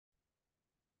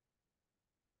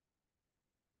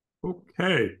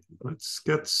Okay, let's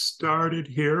get started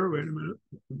here. Wait a minute,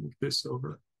 move this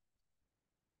over.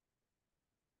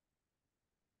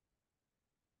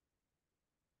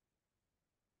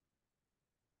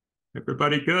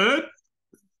 Everybody good?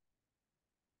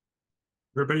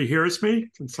 Everybody hears me?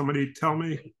 Can somebody tell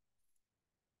me?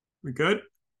 We good?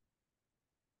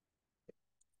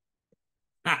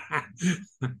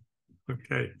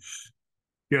 Okay,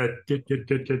 good.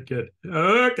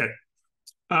 Okay.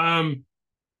 Um,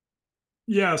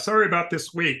 yeah, sorry about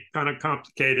this week. Kind of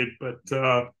complicated, but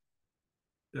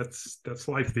that's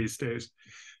life these days.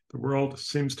 The world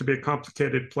seems to be a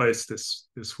complicated place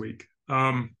this week.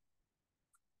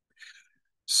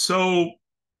 So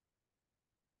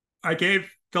I gave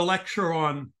the lecture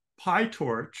on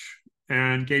PyTorch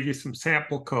and gave you some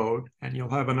sample code, and you'll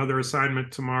have another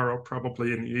assignment tomorrow,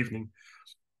 probably in the evening.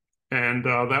 And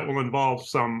that will involve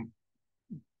some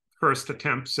first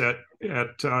attempts at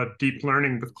deep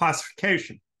learning with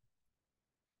classification.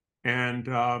 And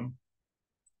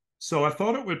so I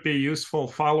thought it would be useful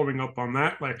following up on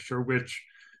that lecture, which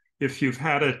if you've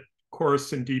had a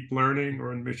course in deep learning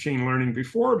or in machine learning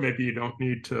before, maybe you don't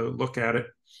need to look at it.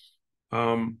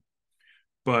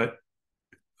 But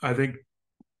I think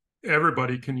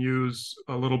everybody can use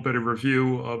a little bit of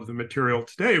review of the material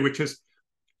today, which is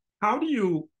how do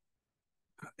you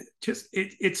just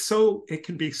it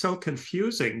can be so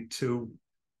confusing to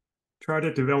try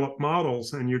to develop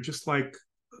models, and you're just like,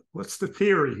 what's the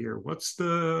theory here? What's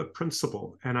the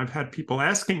principle? And I've had people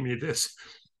asking me this,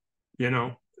 you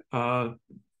know,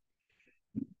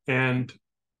 and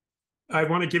I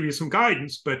want to give you some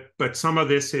guidance, but some of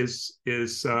this is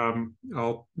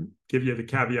I'll give you the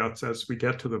caveats as we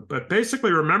get to them. But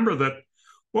basically, remember that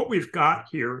what we've got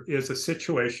here is a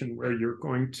situation where you're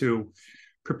going to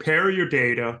prepare your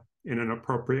data in an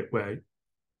appropriate way.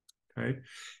 Okay,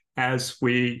 as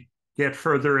we get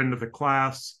further into the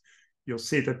class, you'll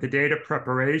see that the data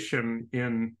preparation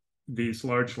in these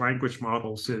large language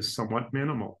models is somewhat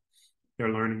minimal.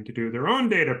 They're learning to do their own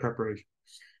data preparation.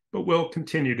 But we'll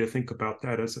continue to think about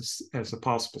that as a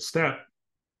possible step.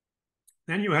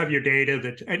 Then you have your data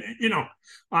that, and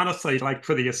honestly, like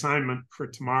for the assignment for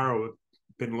tomorrow, I've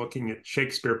been looking at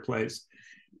Shakespeare plays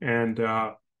and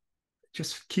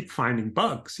just keep finding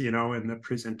bugs, in the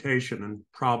presentation and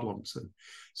problems. And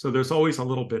so there's always a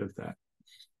little bit of that.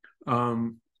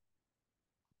 But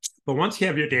once you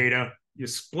have your data, you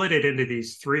split it into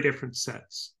these three different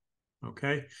sets.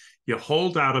 Okay. You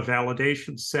hold out a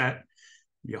validation set,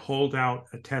 you hold out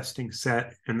a testing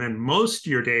set, and then most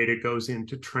of your data goes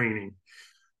into training.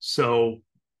 So,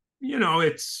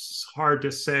 it's hard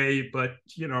to say, but,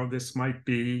 this might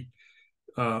be,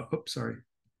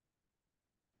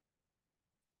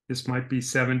 this might be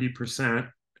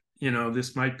 70%,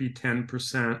 this might be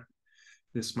 10%,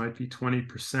 this might be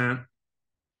 20%.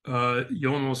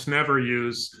 You almost never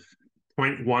use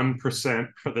 0.1%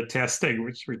 for the testing,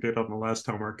 which we did on the last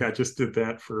homework. I just did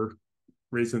that for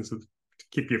reasons of to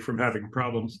keep you from having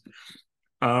problems.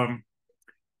 And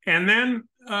then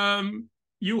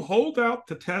you hold out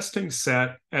the testing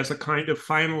set as a kind of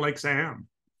final exam.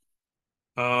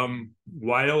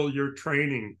 While you're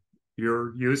training,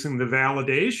 you're using the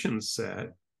validation set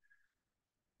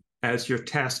as your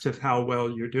test of how well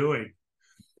you're doing.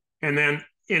 And then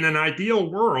in an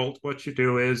ideal world, what you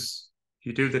do is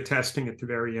you do the testing at the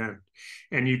very end.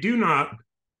 And you do not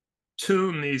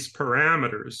tune these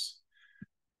parameters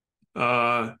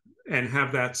and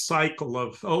have that cycle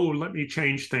of, oh, let me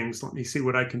change things. Let me see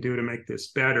what I can do to make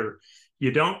this better.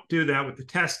 You don't do that with the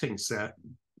testing set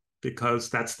because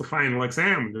that's the final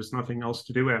exam. There's nothing else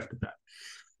to do after that.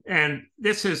 And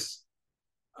this is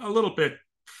a little bit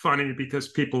funny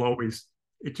because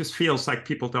it just feels like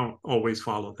people don't always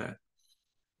follow that.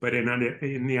 But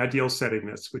in the ideal setting,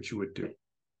 that's what you would do.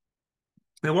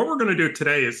 Now, what we're going to do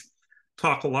today is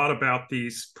talk a lot about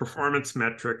these performance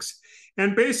metrics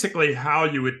and basically how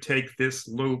you would take this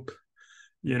loop,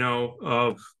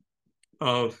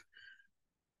 of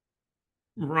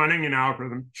running an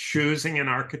algorithm, choosing an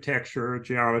architecture or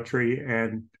geometry,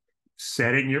 and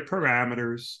setting your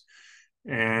parameters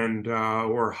and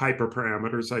or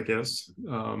hyperparameters, I guess.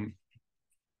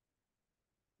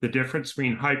 The difference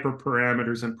between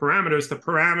hyperparameters and parameters, the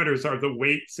parameters are the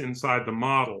weights inside the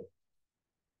model,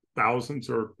 thousands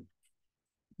or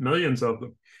millions of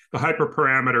them. The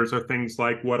hyperparameters are things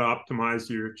like what optimizer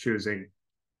you're choosing,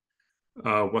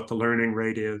 what the learning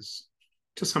rate is,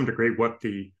 to some degree, what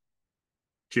the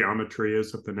geometry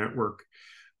is of the network,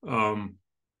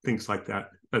 things like that,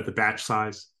 the batch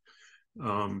size,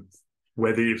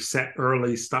 whether you've set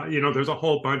early stuff, there's a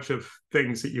whole bunch of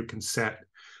things that you can set.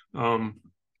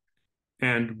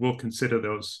 And we'll consider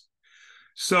those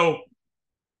So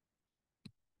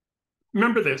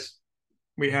remember this.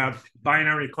 We have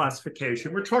binary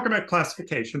classification. We're talking about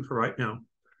classification for right now.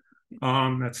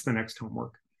 That's the next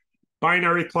homework.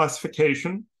 Binary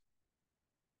classification,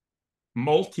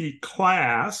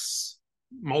 multi-class,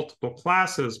 multiple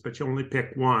classes, but you only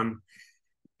pick one,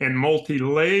 and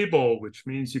multi-label, which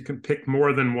means you can pick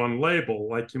more than one label.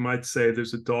 Like you might say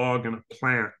there's a dog and a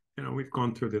plant. You know, we've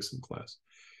gone through this in class.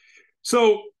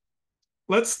 So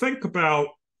let's think about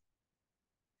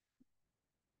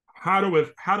how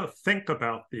to think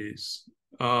about these.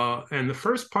 And the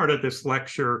first part of this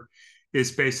lecture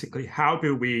is basically how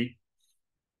do we,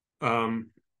 see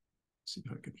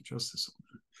if I can adjust this.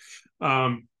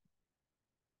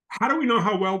 How do we know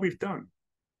how well we've done?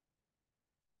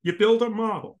 You build a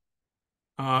model.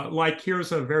 Like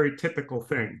here's a very typical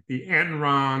thing, the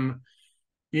Enron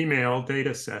email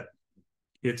data set.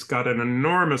 It's got an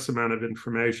enormous amount of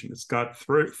information. It's got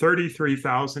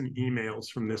 33,000 emails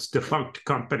from this defunct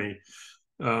company.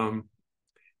 It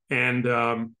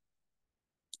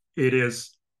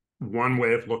is one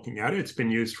way of looking at it. It's been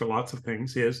used for lots of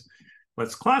things is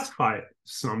let's classify it.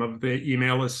 Some of the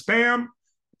email is spam.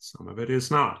 Some of it is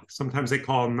not. Sometimes they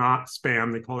call not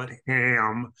spam. They call it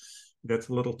ham. That's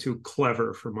a little too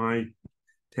clever for my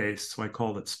taste. So I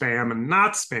call it spam and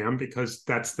not spam because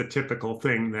that's the typical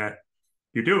thing that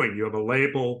you're doing. You have a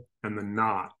label and the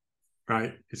not,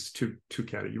 right? It's two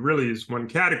categories. You really use one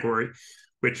category,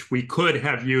 which we could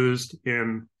have used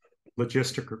in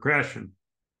logistic regression.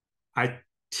 I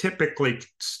typically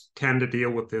tend to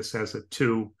deal with this as a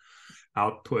 2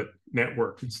 output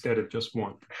network instead of just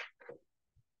one.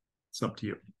 It's up to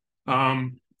you.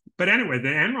 But anyway, the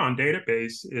Enron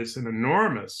database is an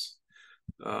enormous,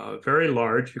 very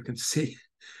large. You can see,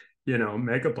 you know,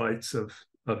 megabytes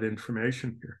of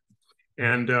information here.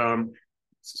 And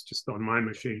this is just on my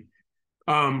machine.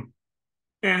 And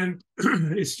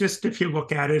it's just, if you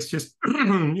look at it, it's just,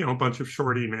 you know, a bunch of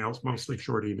short emails, mostly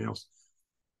short emails.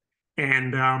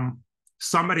 And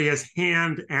somebody has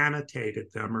hand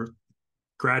annotated them, or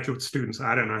graduate students.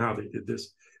 I don't know how they did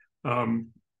this.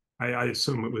 I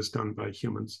assume it was done by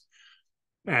humans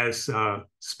as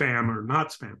spam or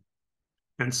not spam.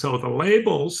 And so the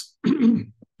labels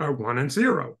are 1 and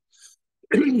 0,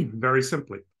 very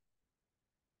simply.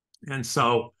 And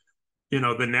so, you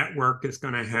know, the network is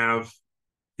going to have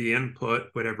the input,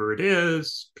 whatever it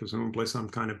is, presumably some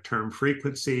kind of term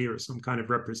frequency or some kind of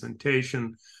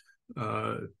representation,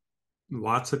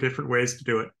 lots of different ways to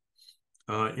do it.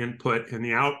 Input, and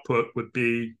the output would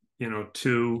be, you know,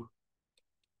 two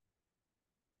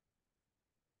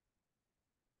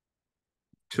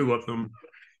of them,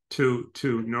 two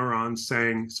neurons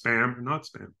saying spam or not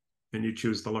spam, and you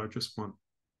choose the largest one.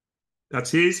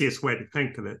 That's the easiest way to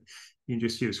think of it. You can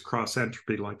just use cross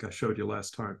entropy like I showed you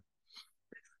last time.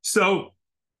 So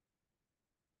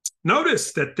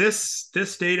notice that this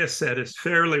data set is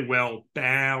fairly well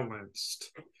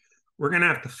balanced. We're going to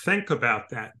have to think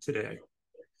about that today.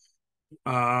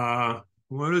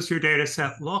 What does your data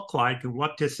set look like, and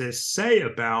what does this say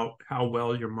about how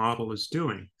well your model is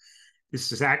doing?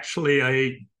 This is actually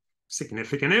a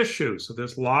significant issue. So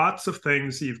there's lots of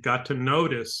things you've got to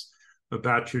notice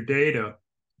about your data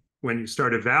when you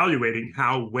start evaluating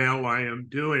how well I am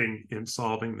doing in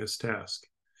solving this task.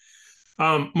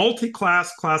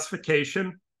 Multi-class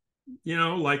classification, you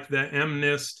know, like the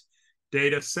MNIST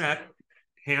data set,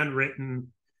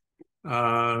 handwritten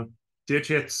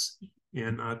digits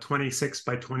in 26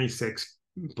 by 26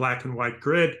 black and white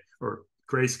grid or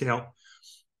grayscale.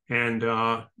 And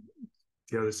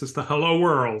you know, this is the hello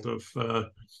world of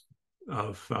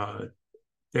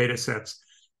data sets.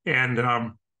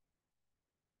 And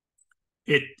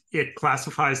it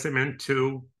classifies them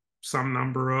into some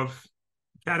number of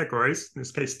categories, in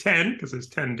this case 10, because there's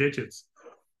 10 digits.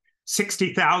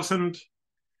 60,000,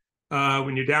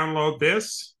 when you download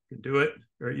this, you can do it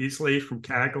very easily from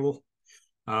Kaggle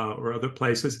or other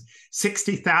places.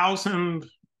 60,000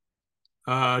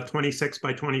 26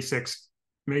 by 26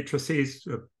 matrices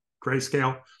of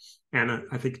grayscale, and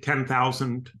I think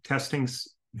 10,000 testings,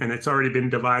 and it's already been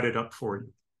divided up for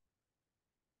you.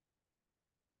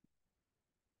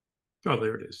 Oh,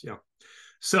 there it is, yeah.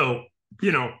 So,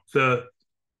 you know, the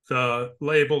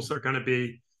labels are going to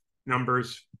be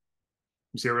numbers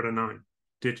 0 to 9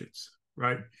 digits,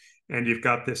 right? And you've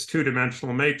got this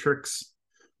two-dimensional matrix.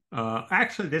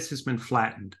 Actually, this has been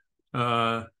flattened.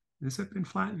 Has it been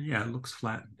flattened? Yeah, it looks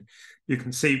flattened. You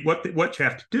can see what you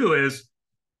have to do is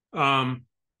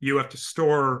you have to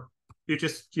store. You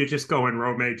just go in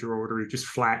row major order. You just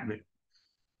flatten it.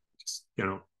 Just, you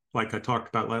know, like I talked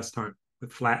about last time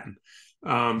with flatten.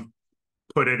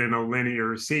 put it in a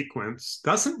linear sequence.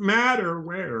 Doesn't matter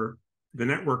where, the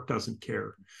network doesn't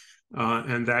care.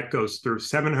 And that goes through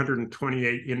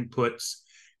 728 inputs.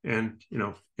 And,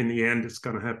 in the end, it's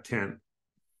going to have 10.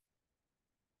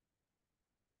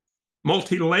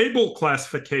 Multi-label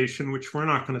classification, which we're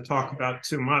not going to talk about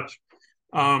too much.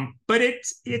 But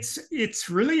it's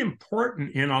really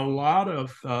important in a lot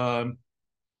of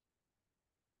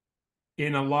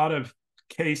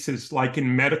cases, like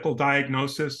in medical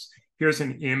diagnosis. Here's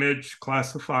an image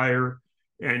classifier,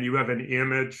 and you have an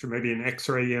image, or maybe an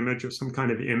X-ray image, or some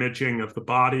kind of imaging of the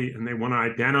body, and they want to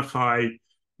identify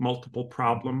multiple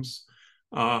problems.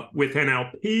 With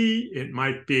NLP, it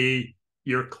might be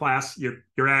you're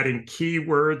adding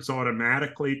keywords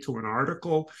automatically to an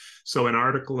article. So an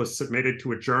article is submitted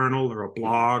to a journal or a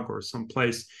blog or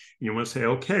someplace. You want to say,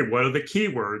 okay, what are the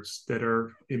keywords that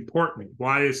are important?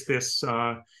 Why is this,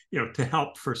 to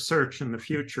help for search in the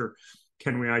future?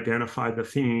 Can we identify the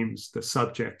themes, the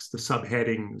subjects, the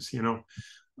subheadings,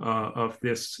 of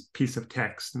this piece of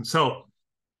text? And so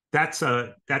that's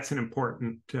an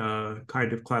important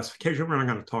kind of classification. We're not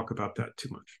going to talk about that too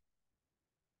much.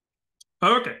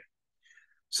 Okay,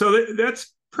 so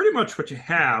that's pretty much what you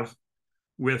have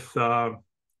with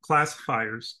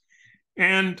classifiers.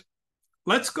 And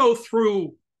let's go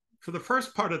through, for the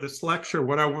first part of this lecture,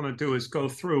 what I want to do is go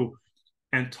through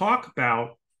and talk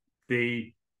about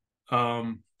the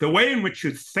way in which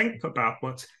you think about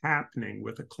what's happening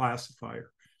with a classifier,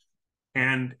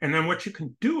 and then what you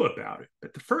can do about it.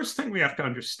 But the first thing we have to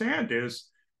understand is,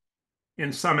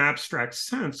 in some abstract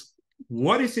sense,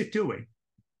 what is it doing?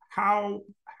 How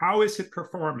is it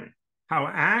performing? How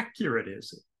accurate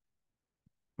is it?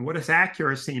 And what does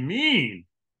accuracy mean?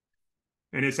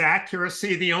 And is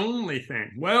accuracy the only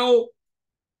thing? Well,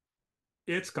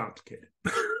 it's complicated.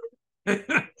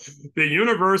 The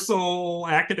universal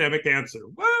academic answer,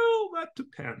 well, that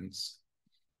depends.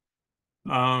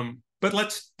 But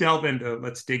let's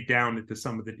dig down into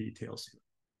some of the details here.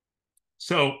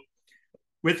 So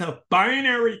with a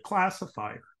binary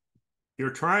classifier, you're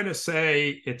trying to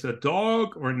say it's a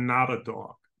dog or not a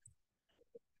dog.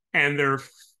 And there are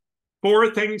 4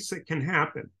 things that can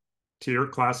happen to your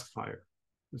classifier.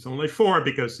 There's only 4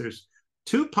 because there's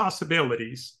 2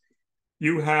 possibilities.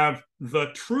 You have the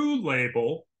true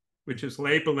label, which is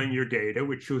labeling your data,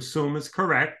 which you assume is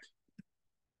correct.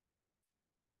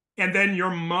 And then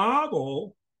your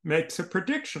model makes a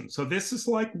prediction. So this is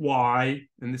like Y,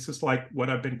 and this is like what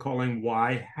I've been calling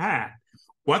Y hat.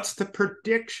 What's the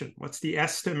prediction? What's the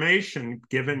estimation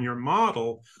given your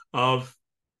model of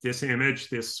this image,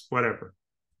 this whatever?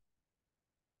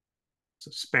 So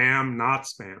spam, not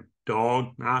spam,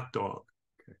 dog, not dog.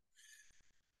 Okay.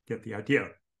 Get the idea.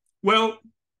 Well,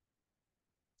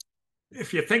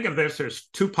 if you think of this, there's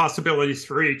 2 possibilities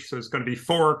for each, so it's going to be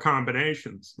 4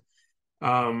 combinations.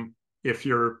 If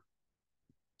you're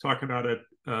talking about it,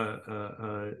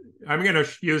 I'm going to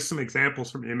use some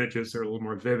examples from images that are a little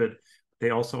more vivid. They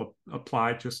also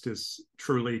apply just as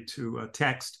truly to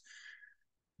text.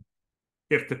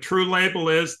 If the true label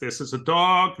is, this is a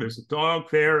dog, there's a dog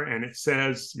there, and it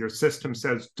says, your system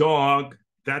says dog,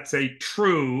 that's a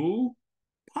true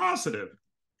positive.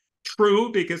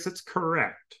 True because it's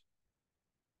correct.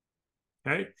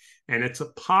 Okay, and it's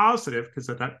a positive because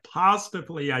it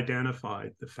positively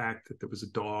identified the fact that there was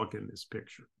a dog in this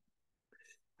picture.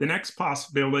 The next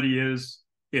possibility is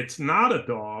it's not a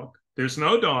dog, there's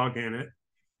no dog in it,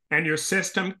 and your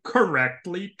system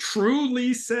correctly,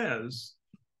 truly says,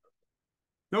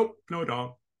 nope, no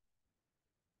dog.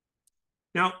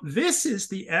 Now, this is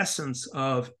the essence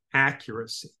of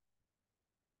accuracy.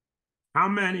 How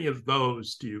many of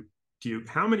those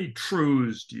how many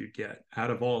truths do you get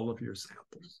out of all of your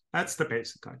samples? That's the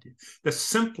basic idea. The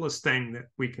simplest thing that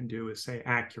we can do is say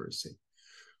accuracy.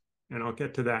 And I'll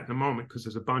get to that in a moment because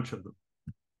there's a bunch of them.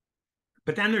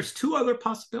 But then there's 2 other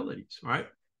possibilities, right?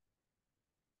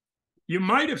 You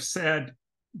might have said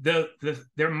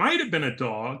there might have been a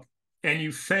dog and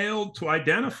you failed to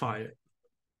identify it.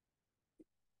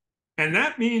 And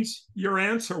that means your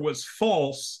answer was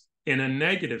false in a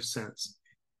negative sense.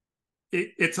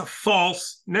 It's a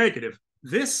false negative.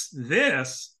 This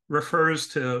refers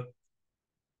to,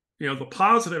 the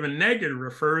positive and negative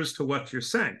refers to what you're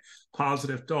saying.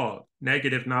 Positive dog,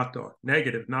 negative not dog,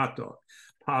 negative not dog,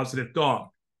 positive dog.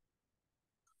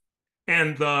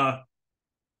 And the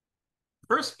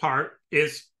first part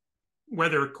is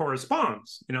whether it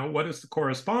corresponds. What is the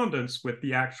correspondence with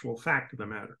the actual fact of the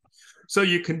matter? So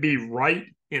you can be right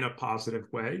in a positive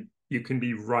way. You can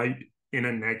be right in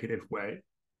a negative way.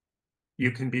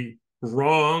 You can be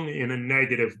wrong in a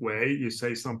negative way. You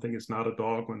say something is not a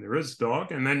dog when there is a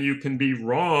dog, and then you can be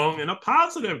wrong in a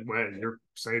positive way. You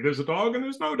say there's a dog and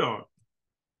there's no dog.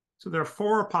 So there are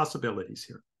 4 possibilities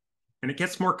here. And it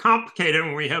gets more complicated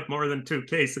when we have more than 2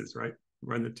 cases, right?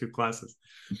 More than 2 classes.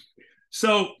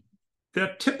 So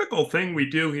the typical thing we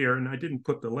do here, and I didn't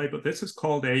put the label, this is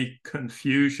called a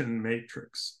confusion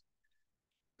matrix.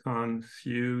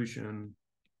 Confusion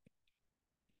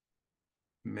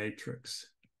matrix.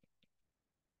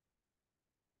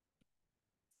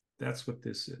 That's what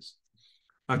this is.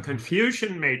 A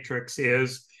confusion matrix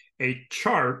is a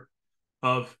chart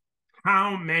of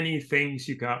how many things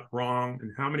you got wrong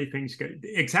and how many things you got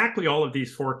exactly all of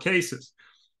these 4 cases.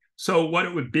 So what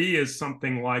it would be is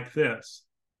something like this.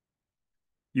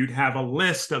 You'd have a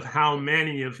list of how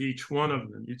many of each one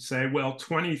of them. You'd say, well,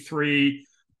 23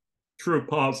 true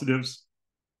positives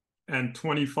and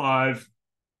 25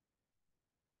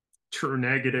 true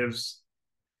negatives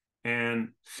and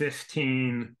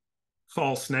 15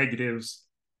 false negatives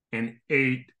and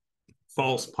 8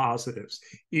 false positives.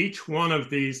 Each one of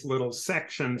these little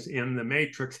sections in the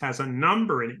matrix has a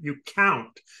number in it. You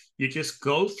count. You just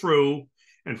go through,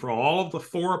 and for all of the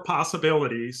 4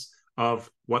 possibilities of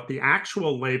what the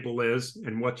actual label is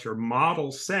and what your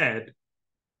model said,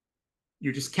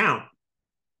 you just count.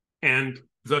 And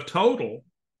the total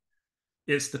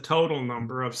is the total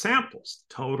number of samples,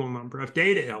 total number of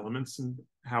data elements, and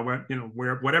however,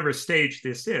 whatever stage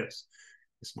this is.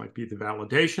 This might be the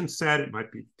validation set, it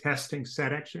might be the testing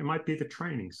set, actually, it might be the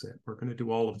training set. We're going to do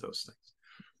all of those things.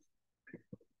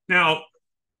 Now,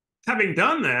 having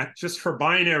done that, just for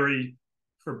binary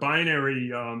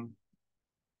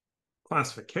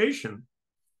classification,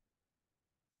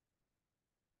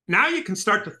 now you can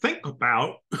start to think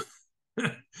about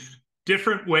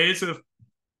different ways of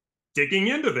digging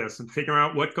into this and figuring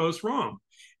out what goes wrong.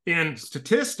 In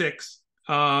statistics,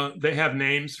 they have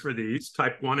names for these: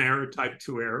 type 1 error, type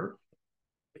 2 error.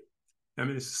 I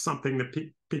mean, this is something that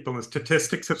people in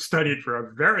statistics have studied for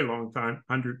a very long time,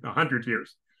 100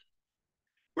 years.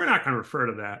 We're not going to refer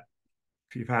to that.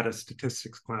 If you've had a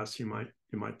statistics class, you might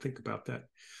think about that.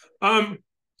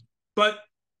 But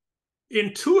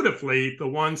intuitively, the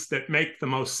ones that make the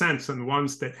most sense and the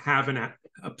ones that have an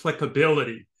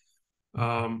applicability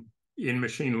in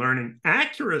machine learning,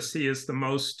 accuracy is the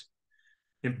most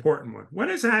important one. What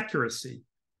is accuracy?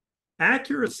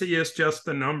 Accuracy is just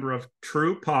the number of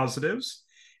true positives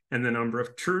and the number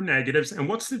of true negatives. And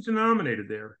what's the denominator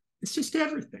there? It's just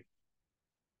everything.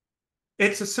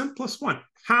 It's the simplest one.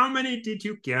 How many did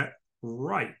you get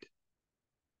right?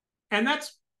 And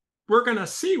that's, we're going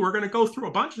to go through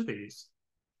a bunch of these.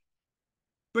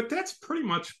 But that's pretty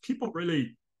much, people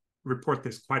really report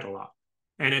this quite a lot.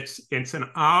 And it's an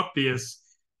obvious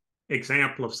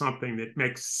example of something that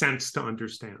makes sense to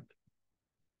understand.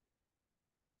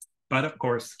 But of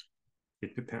course,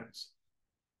 it depends.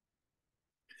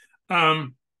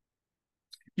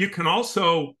 You can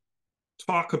also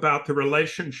talk about the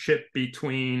relationship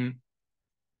between,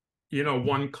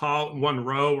 one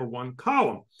row or one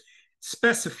column.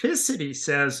 Specificity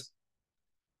says,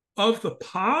 of the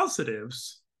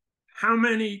positives, how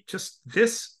many, just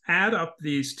this, add up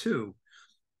these 2.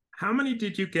 How many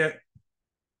did you get?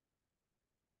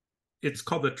 It's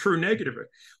called the true negative rate.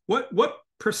 What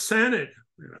percentage?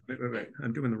 Wait,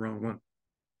 I'm doing the wrong one.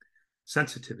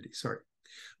 Sensitivity, sorry.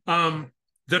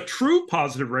 The true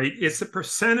positive rate is the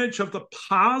percentage of the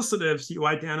positives you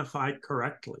identified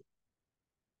correctly.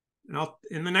 And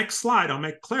in the next slide, I'll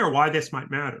make clear why this might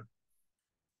matter.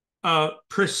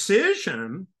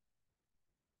 Precision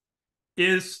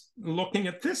is looking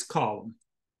at this column.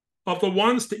 Of the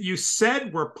ones that you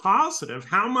said were positive,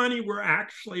 how many were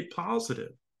actually positive?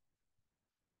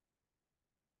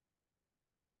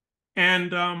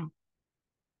 And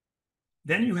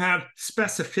then you have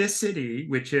specificity,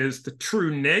 which is the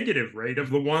true negative rate of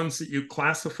the ones that you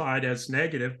classified as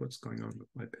negative. What's going on with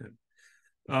my pen?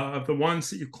 Of the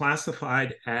ones that you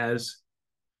classified as,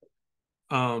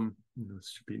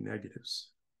 this should be negatives.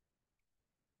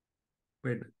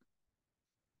 Wait a minute.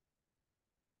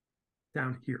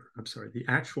 Down here, I'm sorry, the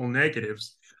actual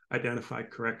negatives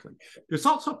identified correctly. It's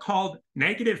also called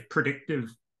negative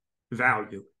predictive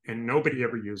value, and nobody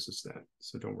ever uses that,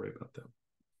 so don't worry about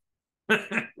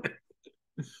that.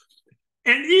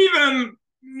 And even,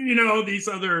 these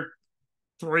other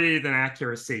 3, then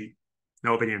accuracy,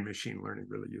 nobody in machine learning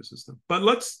really uses them. But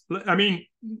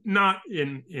not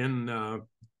in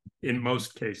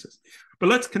most cases. But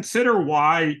let's consider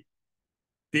why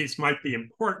these might be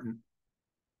important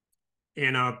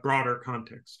in a broader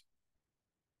context.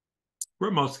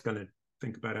 We're mostly going to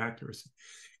think about accuracy.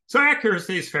 So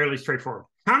accuracy is fairly straightforward.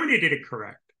 How many did it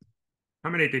correct? How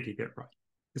many did you get right?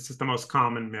 This is the most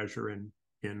common measure in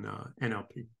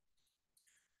NLP.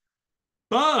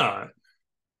 But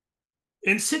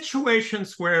in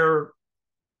situations where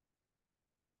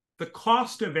the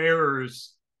cost of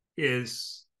errors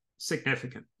is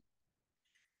significant,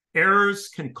 errors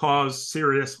can cause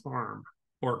serious harm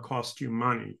or cost you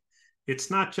money.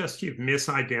 It's not just you've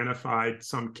misidentified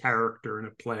some character in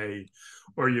a play,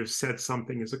 or you've said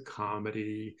something is a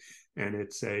comedy and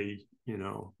it's a,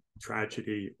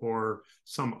 tragedy, or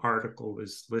some article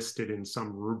is listed in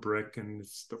some rubric and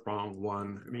it's the wrong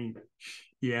one. I mean,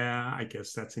 yeah, I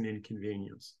guess that's an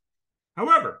inconvenience.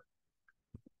 However,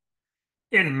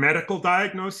 in medical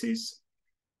diagnoses,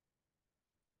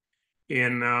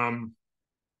 in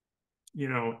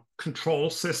control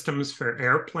systems for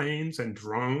airplanes and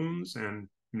drones and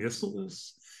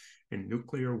missiles and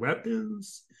nuclear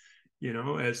weapons,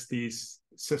 as these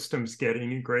systems get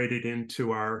integrated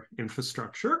into our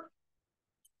infrastructure,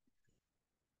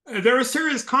 there are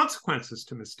serious consequences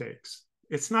to mistakes.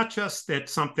 It's not just that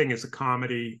something is a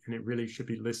comedy and it really should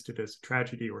be listed as a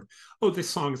tragedy, or, oh, this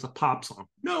song is a pop song.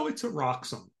 No, it's a rock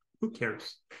song. Who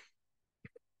cares?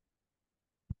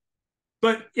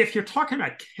 But if you're talking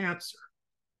about cancer,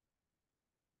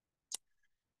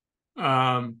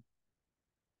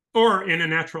 or in a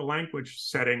natural language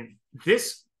setting,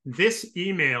 this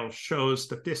email shows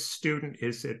that this student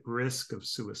is at risk of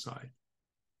suicide.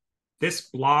 This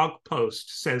blog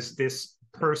post says this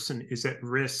person is at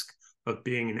risk of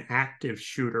being an active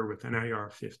shooter with an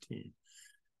AR-15.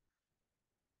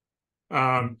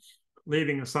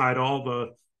 Leaving aside all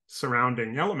the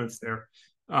surrounding elements there,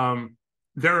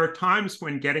 there are times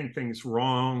when getting things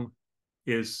wrong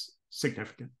is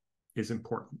significant, is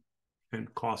important,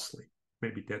 and costly,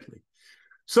 maybe deadly.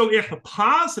 So if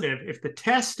the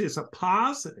test is a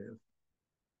positive,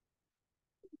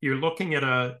 you're looking at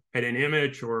an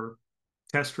image or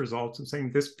test results and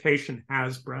saying this patient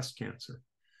has breast cancer,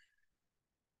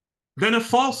 then a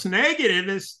false negative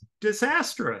is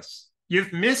disastrous. You've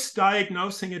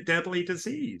misdiagnosing a deadly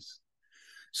disease.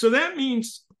 So that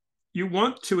means you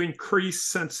want to increase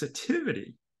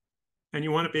sensitivity, and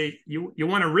you want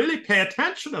to really pay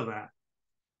attention to that,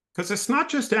 because it's not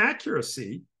just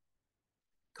accuracy,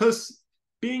 because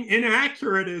being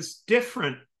inaccurate is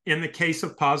different in the case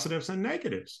of positives and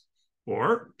negatives.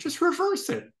 Or just reverse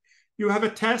it. You have a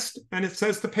test and it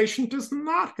says the patient does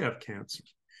not have cancer.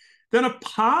 Then a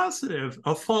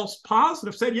false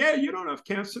positive said, yeah, you don't have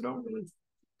cancer, don't really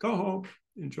go home,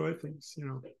 enjoy things,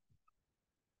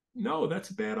 No,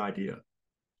 that's a bad idea,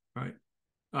 right?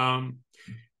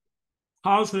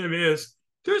 Positive is,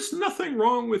 there's nothing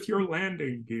wrong with your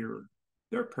landing gear.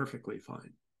 They're perfectly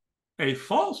fine. A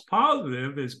false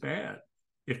positive is bad.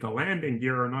 If the landing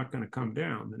gear are not going to come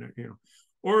down, then,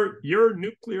 or your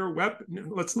nuclear weapon,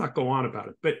 let's not go on about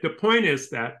it. But the point is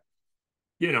that,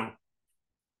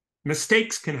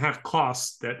 mistakes can have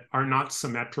costs that are not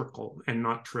symmetrical and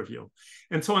not trivial.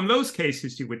 And so in those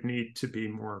cases, you would need to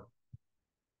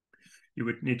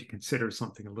consider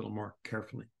something a little more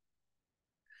carefully.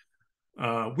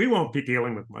 We won't be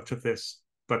dealing with much of this,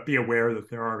 but be aware that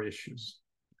there are issues.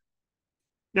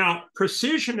 Now,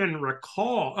 precision and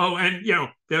recall. Oh, and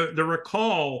the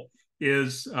recall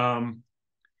is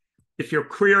if you're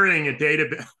querying a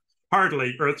database,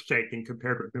 hardly earth-shaking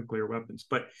compared with nuclear weapons,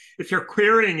 but if you're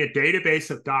querying a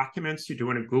database of documents, you're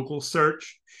doing a Google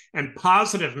search, and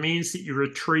positive means that you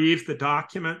retrieve the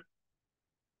document,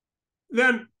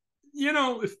 then,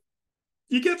 if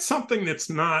you get something that's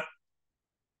not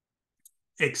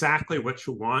exactly what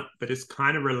you want, but it's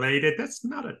kind of related, that's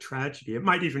not a tragedy. It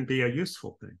might even be a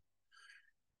useful thing.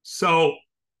 So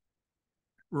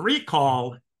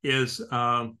recall is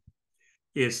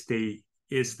the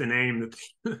name that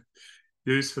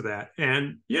used for that.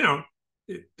 And,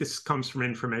 this comes from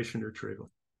information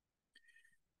retrieval.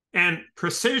 And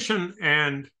precision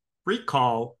and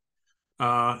recall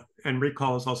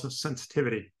is also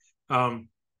sensitivity, are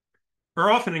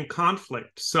often in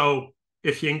conflict. So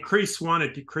if you increase one,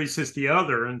 it decreases the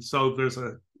other. And so there's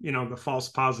the false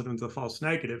positives, the false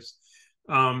negatives.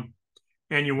 And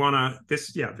you want to,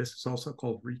 this is also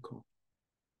called recall.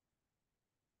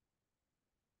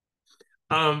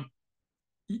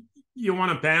 You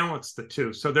want to balance the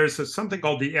two. So there's something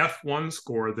called the F1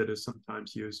 score that is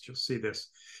sometimes used. You'll see this.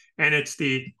 And it's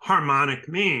the harmonic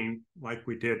mean, like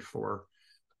we did for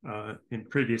in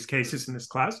previous cases in this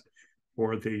class,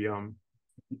 for the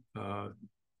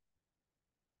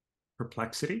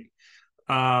perplexity.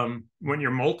 When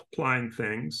you're multiplying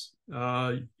things,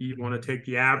 you want to take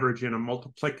the average in a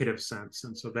multiplicative sense.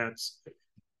 And so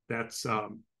that's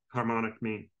harmonic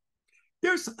mean.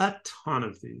 There's a ton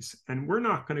of these, and we're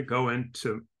not going to go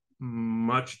into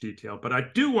much detail, but I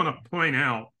do want to point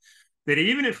out that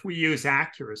even if we use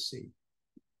accuracy,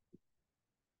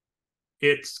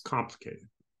 it's complicated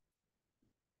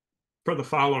for the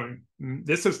following.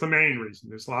 This is the main reason.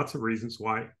 There's lots of reasons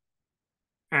why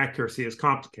accuracy is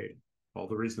complicated. All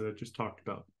the reasons I just talked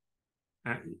about.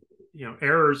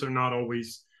 Errors are not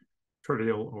always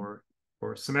trivial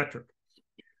or symmetric.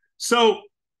 So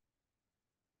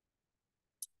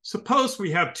suppose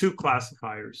we have two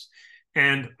classifiers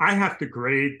and I have to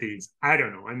grade these. I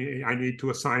don't know. I need to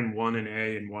assign one an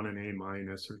A and one an A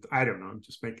minus, or I don't know. I'm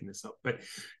just making this up. But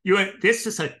this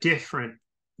is a different.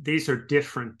 These are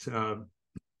different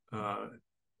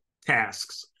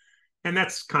tasks, and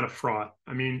that's kind of fraught.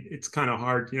 I mean, it's kind of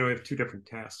hard. We have two different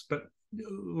tasks, but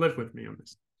live with me on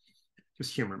this.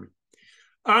 Just humor me.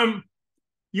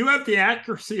 You have the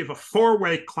accuracy of a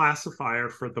four-way classifier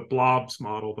for the blobs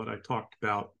model that I talked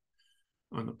about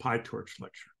on the PyTorch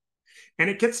lecture. And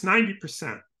it gets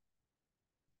 90%.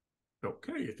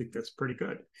 Okay, you think that's pretty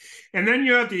good. And then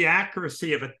you have the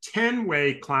accuracy of a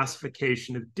 10-way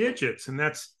classification of digits, and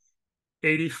that's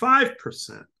 85%.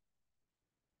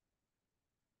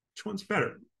 Which one's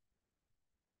better?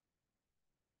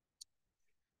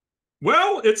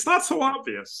 Well, it's not so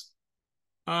obvious.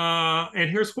 And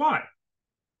here's why.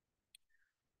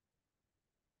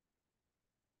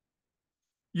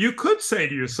 You could say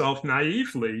to yourself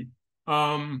naively,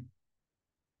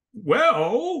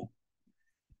 well,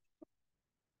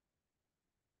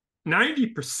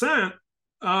 90%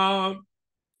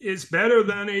 is better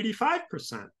than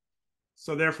 85%.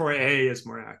 So therefore, A is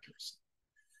more accurate.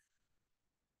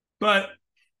 But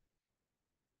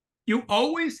you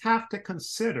always have to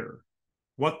consider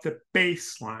what the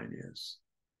baseline is.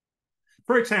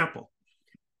 For example,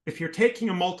 if you're taking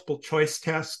a multiple choice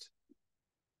test,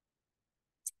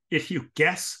 if you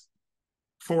guess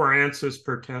 4 answers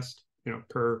per test,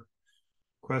 per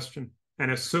question,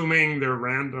 and assuming they're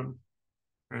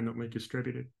randomly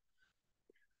distributed,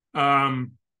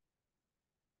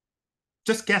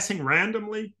 just guessing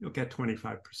randomly, you'll get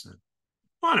 25%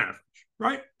 on average,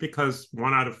 right? Because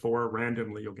 1 out of 4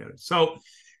 randomly, you'll get it. So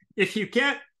if you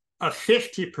get a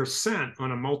 50%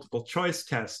 on a multiple choice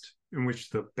test in which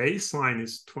the baseline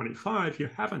is 25, you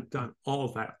haven't done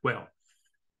all that well.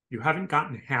 You haven't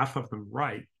gotten half of them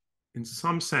right. In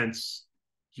some sense,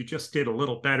 you just did a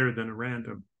little better than a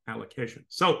random allocation.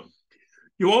 So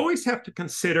you always have to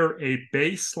consider a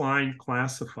baseline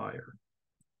classifier,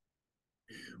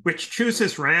 which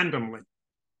chooses randomly.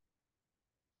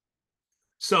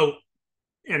 So,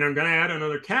 and I'm going to add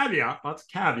another caveat, lots of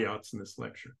caveats in this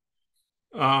lecture.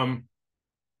 A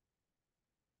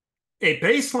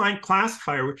baseline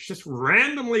classifier, which just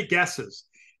randomly guesses.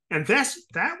 And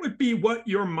that would be what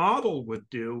your model would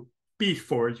do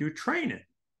before you train it.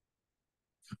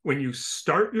 When you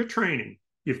start your training,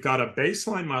 you've got a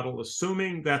baseline model,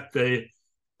 assuming that the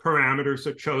parameters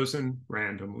are chosen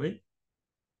randomly.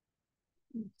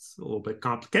 It's a little bit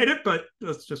complicated, but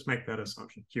let's just make that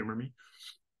assumption. Humor me.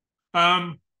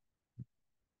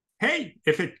 Hey,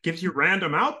 if it gives you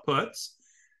random outputs,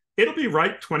 it'll be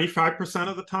right 25%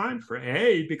 of the time for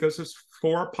A, because there's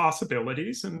 4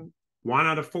 possibilities, and 1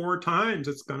 out of 4 times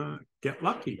it's going to get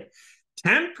lucky.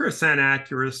 10%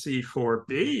 accuracy for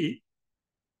B,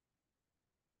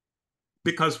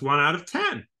 because 1 out of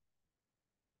 10.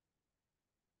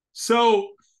 So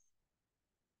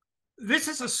this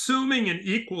is assuming an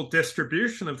equal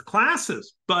distribution of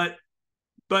classes, but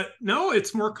no,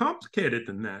 it's more complicated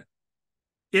than that.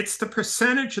 It's the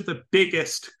percentage of the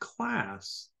biggest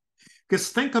class. Because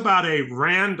think about a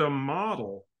random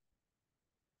model.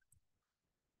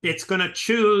 It's going to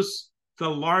choose the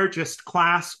largest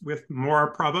class with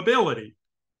more probability,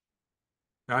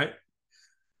 right?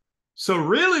 So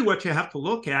really what you have to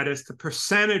look at is the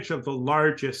percentage of the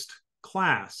largest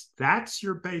class. That's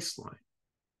your baseline.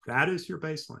 That is your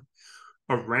baseline.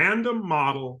 A random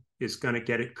model is going to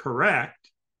get it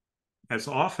correct as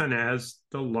often as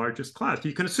the largest class.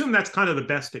 You can assume that's kind of the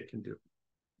best it can do.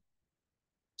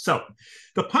 So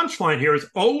the punchline here is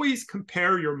always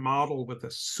compare your model with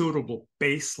a suitable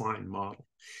baseline model.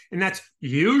 And that's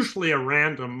usually a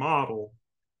random model,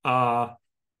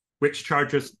 which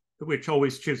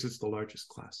always chooses the largest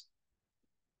class.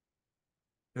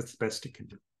 That's the best it can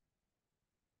do.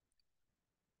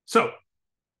 So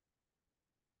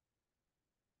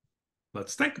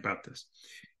let's think about this.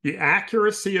 The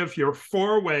accuracy of your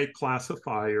 4-way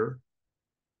classifier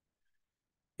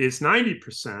is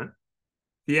 90%.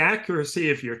 The accuracy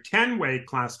of your 10-way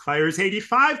classifier is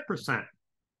 85%.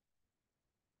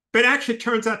 But actually, it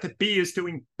turns out that B is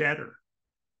doing better.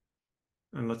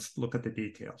 And let's look at the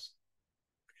details.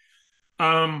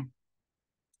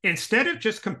 Instead of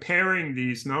just comparing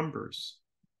these numbers,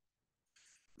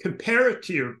 compare it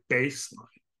to your baseline.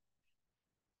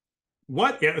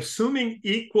 What, assuming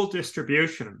equal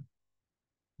distribution,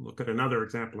 look at another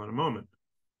example in a moment,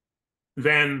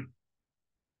 then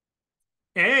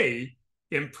A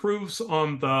improves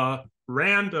on the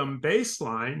random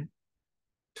baseline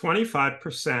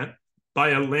 25% by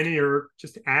a linear,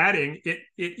 just adding,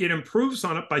 it improves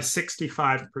on it by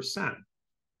 65%.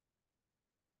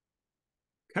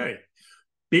 Okay.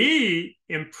 B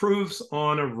improves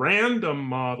on a random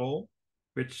model,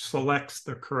 which selects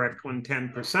the correct one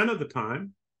 10% of the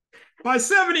time, by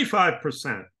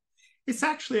 75%. It's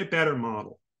actually a better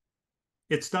model.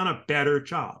 It's done a better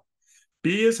job.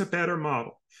 B is a better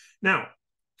model. Now,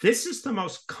 this is the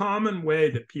most common way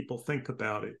that people think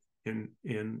about it in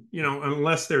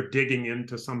unless they're digging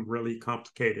into some really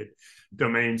complicated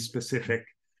domain-specific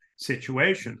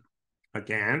situation.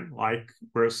 Again, like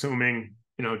we're assuming,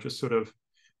 just sort of,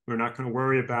 we're not going to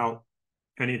worry about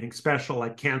anything special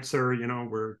like cancer,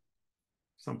 where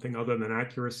something other than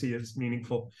accuracy is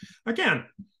meaningful. Again,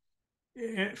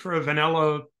 for a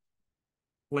vanilla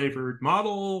flavored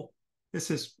model,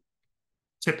 this is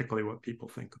typically what people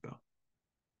think about.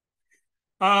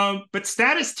 But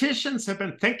statisticians have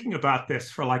been thinking about this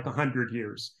for like 100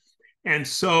 years. And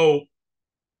so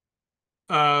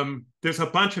there's a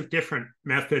bunch of different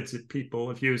methods that people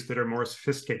have used that are more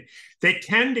sophisticated. They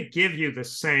tend to give you the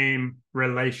same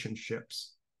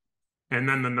relationships. And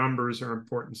then the numbers are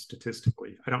important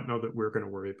statistically. I don't know that we're going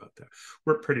to worry about that.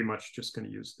 We're pretty much just going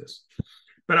to use this.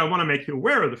 But I want to make you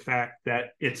aware of the fact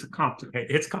that it's complicated.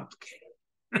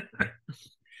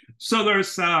 So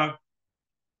there's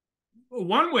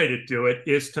one way to do it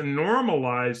is to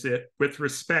normalize it with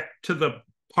respect to the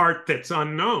part that's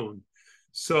unknown.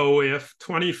 So if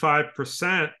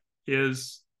 25%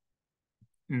 is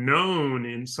known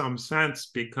in some sense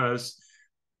because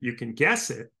you can guess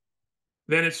it,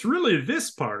 then it's really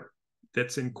this part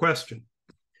that's in question.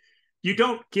 You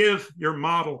don't give your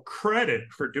model credit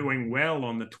for doing well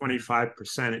on the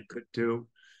 25% it could do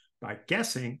by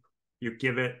guessing. You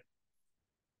give it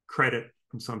credit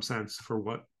in some sense for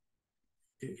what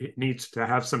it needs to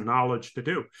have some knowledge to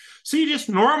do. So you just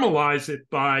normalize it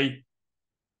by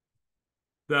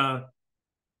the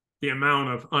amount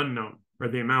of unknown, or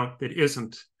the amount that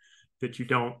isn't, that you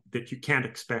can't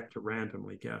expect to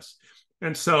randomly guess.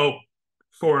 And so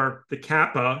for the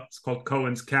kappa, it's called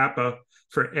Cohen's kappa,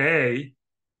 for A,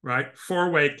 right,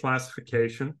 four-way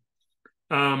classification.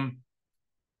 Wait,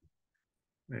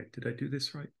 did I do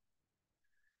this right?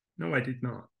 No, I did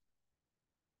not.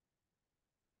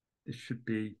 This should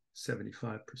be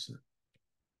 75%.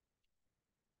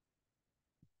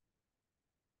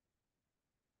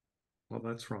 Well,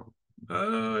 that's wrong.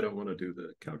 I don't want to do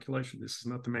the calculation. This is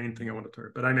not the main thing I want to talk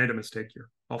about, but I made a mistake here.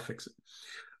 I'll fix it.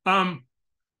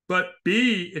 But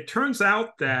B, it turns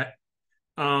out that,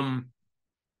 when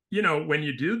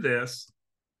you do this,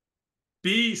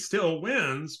 B still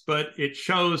wins, but it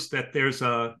shows that there's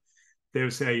a,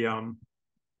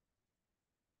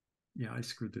 yeah, I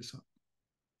screwed this up.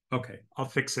 Okay, I'll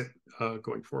fix it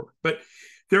going forward. But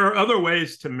there are other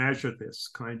ways to measure this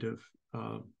kind of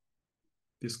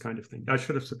thing. I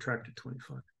should have subtracted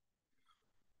 25.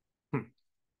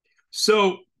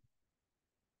 So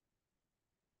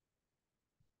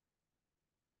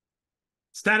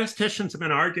statisticians have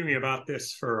been arguing about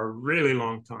this for a really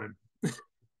long time.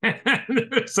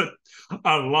 There's a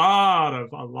lot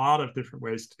of different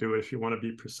ways to do it if you want to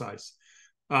be precise.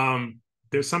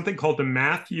 There's something called the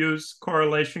Matthews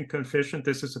correlation coefficient.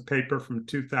 This is a paper from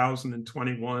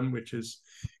 2021, which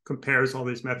compares all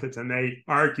these methods, and they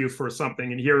argue for something.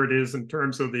 And here it is in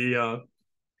terms of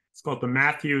it's called the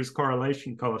Matthews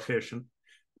correlation coefficient.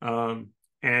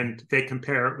 And they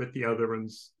compare it with the other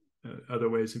ones, other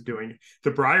ways of doing it.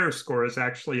 The Breyer score is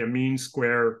actually a mean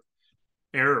square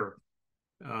error.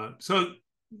 So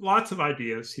lots of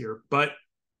ideas here, but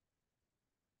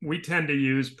we tend to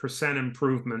use percent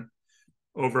improvement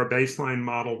over a baseline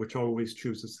model, which always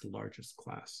chooses the largest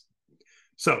class.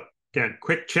 So again,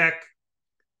 quick check.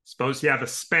 Suppose you have a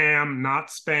spam, not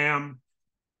spam,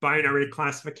 binary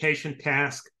classification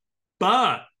task,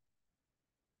 but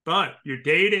your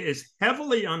data is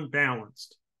heavily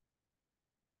unbalanced.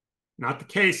 Not the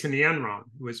case in the Enron.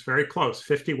 It was very close,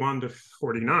 51 to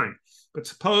 49. But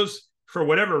suppose for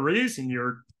whatever reason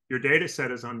your data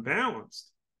set is unbalanced.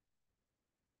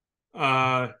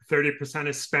 30%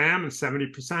 is spam and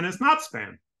 70% is not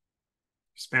spam.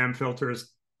 Spam filter has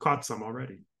caught some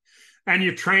already. And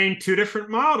you train two different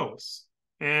models.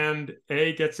 and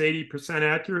A gets 80%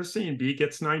 accuracy and B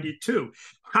gets 92.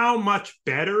 How much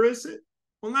better is it?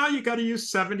 Well, now you got to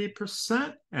use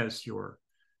 70% as your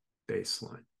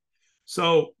baseline.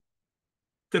 So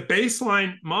the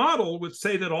baseline model would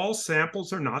say that all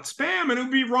samples are not spam, and it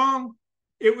would be wrong.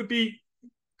 It would be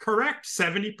correct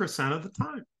 70% of the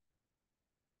time.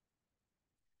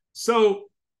 So,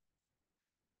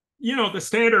 you know, the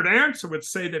standard answer would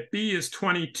say that B is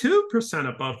 22%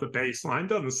 above the baseline.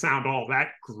 Doesn't sound all that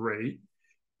great.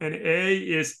 And A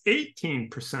is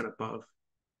 18% above.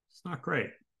 It's not great.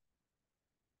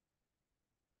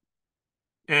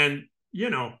 And, you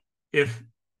know, if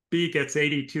B gets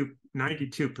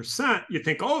 92%, you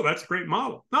think, oh, that's a great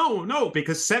model. No,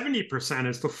 because 70%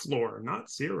 is the floor, not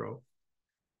 0.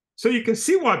 So you can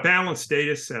see why balanced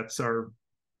data sets are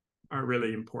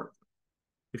really important,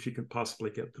 if you can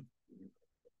possibly get them.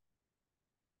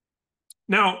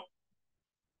 Now,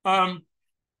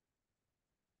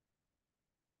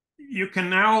 you can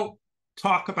now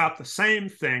talk about the same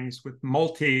things with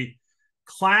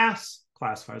multi-class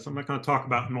classifiers. I'm not going to talk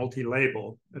about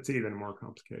multi-label. That's even more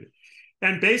complicated.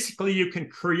 And basically, you can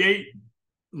create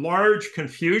large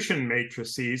confusion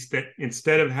matrices that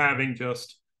instead of having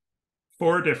just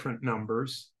 4 different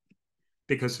numbers,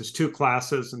 because there's 2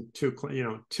 classes and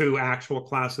 2 actual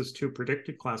classes, 2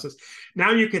 predicted classes.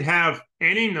 Now you could have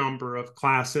any number of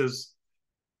classes,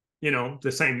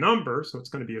 the same number, so it's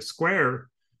going to be a square.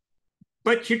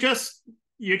 But you just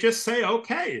say,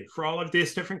 okay, for all of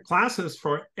these different classes,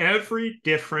 for every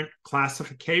different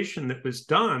classification that was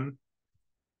done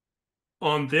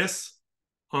on this,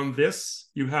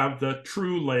 you have the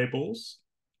true labels.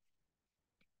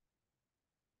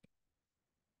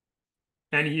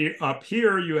 And up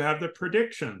here, you have the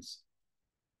predictions.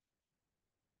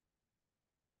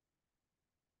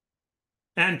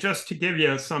 And just to give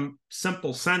you some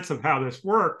simple sense of how this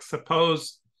works,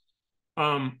 suppose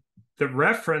the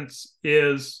reference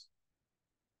is,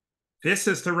 this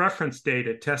is the reference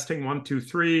data, testing 1, 2,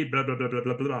 3, blah, blah, blah, blah,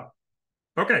 blah, blah.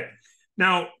 Okay,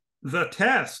 now the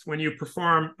test, when you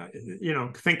perform,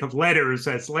 think of letters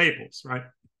as labels, right?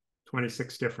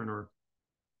 26 different, or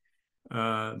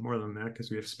more than that, because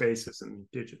we have spaces and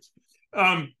digits.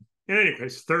 In any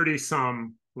case,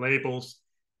 30-some labels.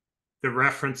 The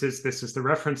references, this is the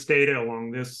reference data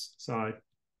along this side.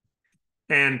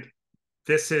 And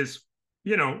this is,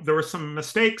 there were some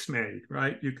mistakes made,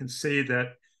 right? You can see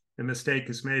that the mistake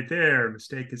is made there,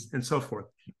 mistake is, and so forth.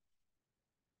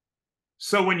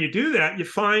 So when you do that, you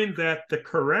find that the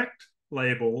correct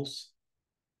labels,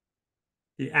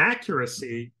 the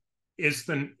accuracy is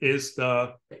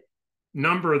the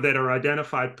number that are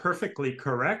identified perfectly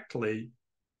correctly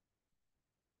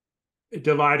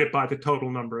divided by the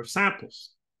total number of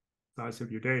samples, size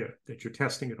of your data that you're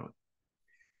testing it on.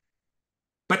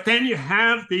 But then you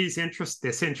have this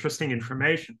interesting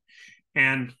information,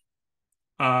 and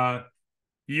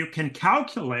you can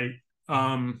calculate.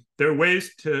 There are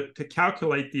ways to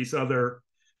calculate these other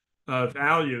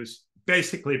values,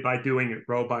 basically by doing it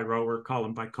row by row or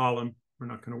column by column. We're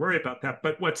not going to worry about that.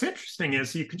 But what's interesting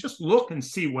is you can just look and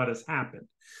see what has happened.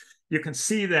 You can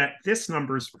see that this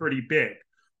number is pretty big.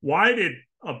 Why did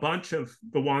a bunch of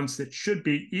the ones that should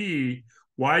be E,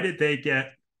 why did they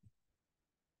get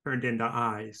turned into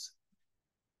I's?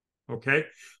 Okay.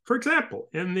 For example,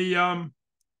 in the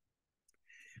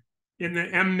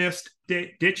MNIST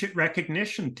digit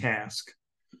recognition task,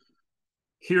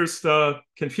 here's the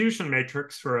confusion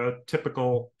matrix for a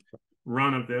typical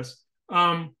run of this.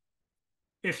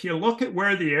 If you look at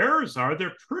where the errors are,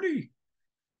 they're pretty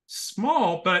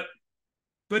small, but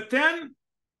then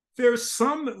there's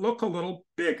some that look a little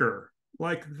bigger,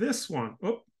 like this one.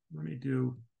 Oh, let me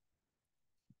do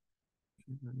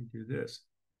this.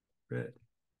 Red.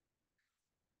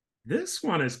 This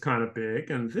one is kind of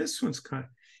big, and this one's kind of,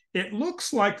 it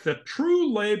looks like the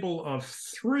true label of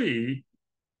 3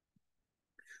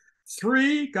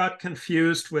 got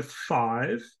confused with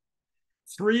 5,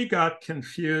 3 got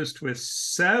confused with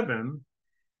 7,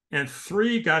 and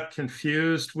 3 got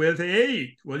confused with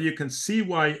 8. Well, you can see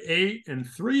why 8 and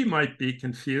 3 might be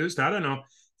confused. I don't know.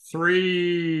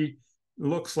 3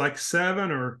 looks like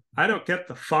 7, or I don't get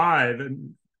the 5.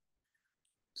 And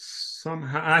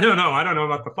somehow, I don't know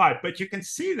about the 5. But you can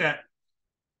see that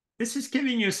this is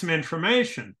giving you some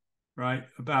information, right,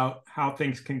 about how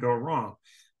things can go wrong.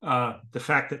 The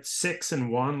fact that 6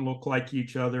 and 1 look like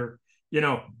each other, I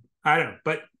don't know.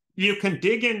 But you can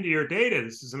dig into your data.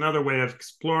 This is another way of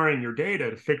exploring your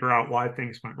data to figure out why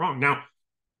things went wrong. Now,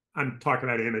 I'm talking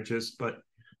about images, but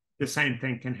the same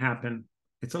thing can happen.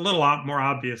 It's a little more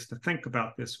obvious to think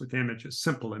about this with images,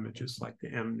 simple images like the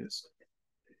MNIST.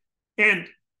 And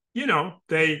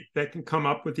they can come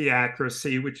up with the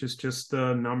accuracy, which is just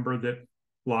the number that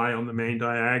lie on the main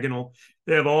diagonal.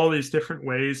 They have all these different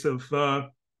ways of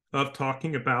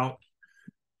talking about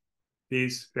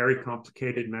these very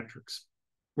complicated metrics.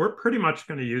 We're pretty much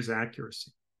going to use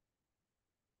accuracy.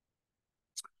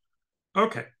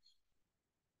 Okay.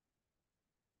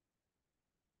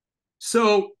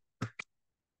 So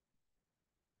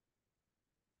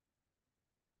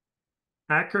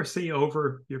accuracy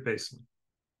over your baseline.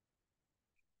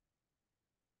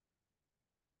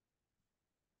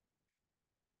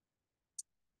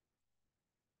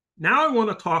 Now I want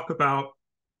to talk about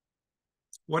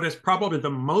what is probably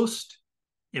the most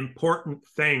important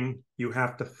thing you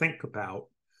have to think about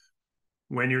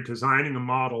when you're designing a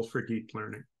model for deep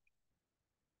learning.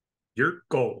 Your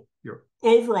goal, your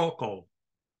overall goal.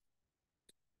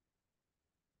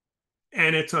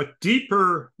 And it's a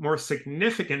deeper, more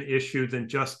significant issue than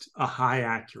just a high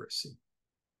accuracy.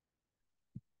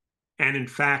 And in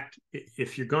fact,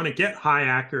 if you're going to get high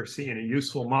accuracy in a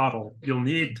useful model, you'll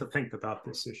need to think about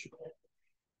this issue.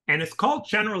 And it's called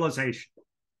generalization.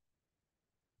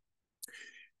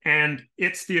 And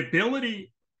it's the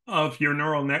ability of your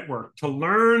neural network to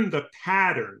learn the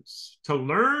patterns, to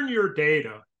learn your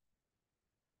data,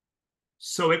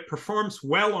 so it performs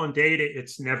well on data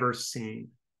it's never seen.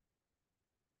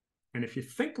 And if you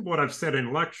think of what I've said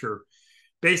in lecture,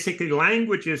 basically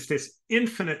language is this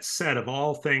infinite set of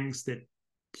all things that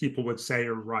people would say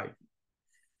are right.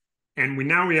 And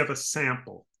now we have a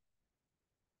sample,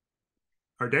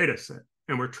 our data set,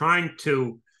 and we're trying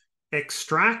to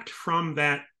extract from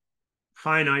that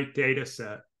finite data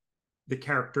set the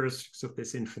characteristics of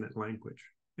this infinite language.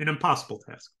 An impossible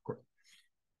task, of course.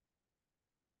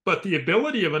 But the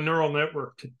ability of a neural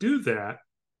network to do that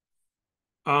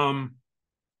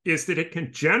is that it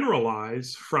can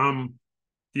generalize from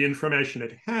the information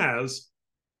it has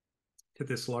to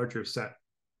this larger set.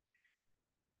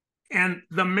 And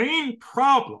the main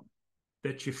problem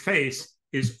that you face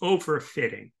is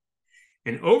overfitting.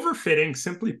 And overfitting,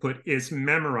 simply put, is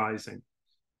memorizing.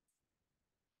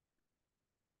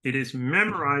 It is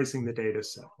memorizing the data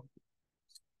set.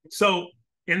 So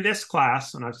in this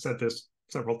class, and I've said this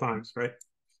several times, right?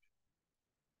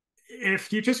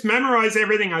 If you just memorize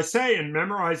everything I say and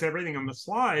memorize everything on the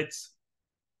slides,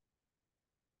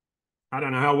 I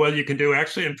don't know how well you can do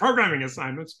actually in programming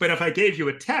assignments, but if I gave you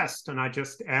a test and I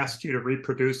just asked you to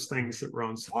reproduce things that were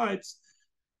on slides,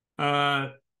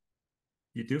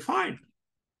 you do fine.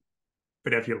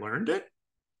 But have you learned it?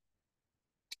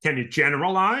 Can you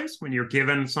generalize when you're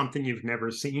given something you've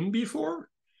never seen before?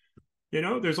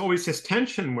 There's always this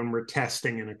tension when we're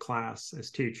testing in a class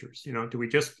as teachers. Do we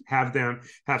just have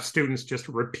students just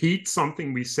repeat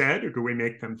something we said, or do we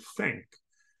make them think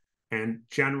and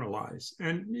generalize?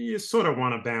 And you sort of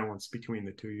want to balance between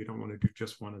the two. You don't want to do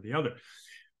just one or the other.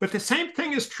 But the same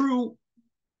thing is true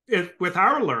with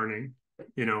our learning,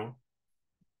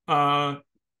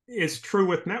 is true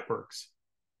with networks.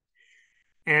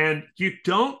 And you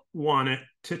don't want it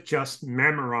to just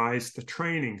memorize the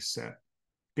training set,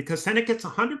 because then it gets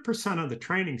 100% of the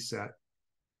training set,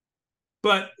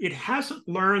 but it hasn't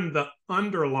learned the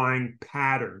underlying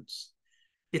patterns.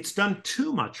 It's done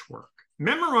too much work.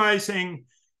 Memorizing,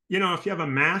 if you have a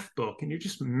math book and you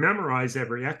just memorize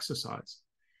every exercise,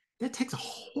 that takes a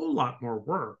whole lot more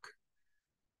work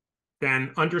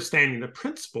than understanding the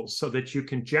principles so that you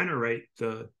can generate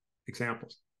the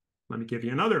examples. Let me give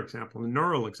you another example, a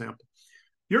neural example.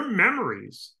 Your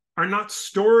memories are not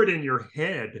stored in your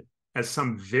head as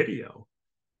some video.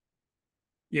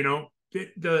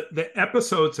 The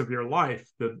episodes of your life,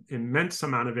 the immense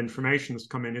amount of information that's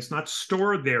come in, is not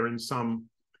stored there in some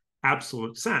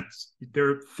absolute sense.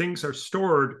 Things are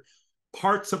stored,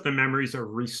 parts of the memories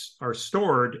are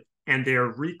stored, and they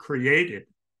are recreated.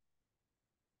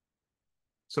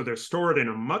 So they're stored in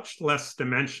a much less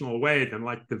dimensional way than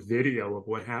like the video of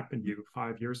what happened to you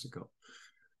 5 years ago.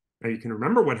 Now, you can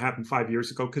remember what happened 5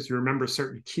 years ago because you remember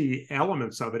certain key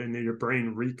elements of it, and then your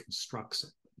brain reconstructs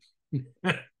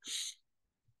it.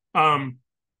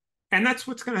 And that's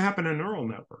what's going to happen in a neural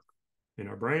network, in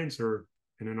our brains or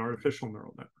in an artificial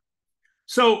neural network.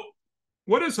 So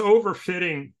what is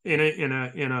overfitting in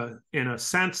a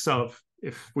sense of,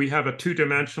 if we have a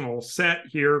two-dimensional set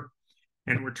here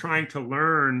and we're trying to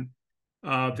learn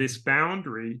this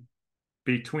boundary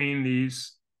between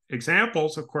these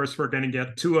examples, of course, we're going to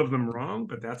get two of them wrong,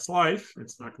 but that's life.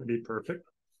 It's not going to be perfect.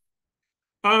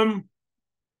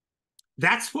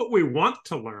 That's what we want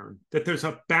to learn, that there's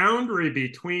a boundary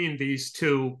between these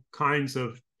two kinds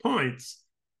of points.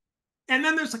 And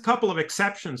then there's a couple of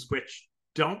exceptions which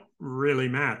don't really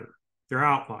matter. They're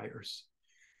outliers.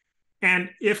 And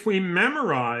if we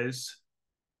memorize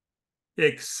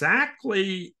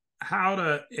exactly how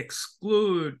to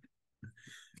exclude,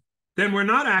 then we're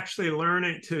not actually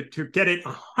learning to get it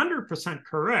 100%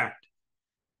 correct.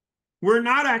 We're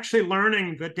not actually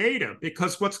learning the data,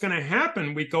 because what's going to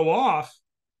happen, we go off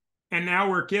and now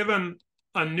we're given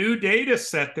a new data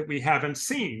set that we haven't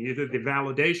seen, either the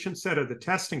validation set or the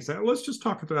testing set. Let's just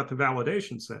talk about the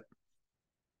validation set,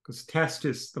 because test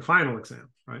is the final exam,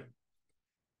 right?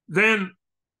 Then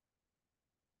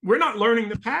we're not learning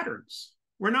the patterns.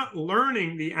 We're not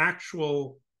learning the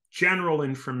actual general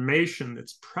information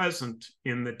that's present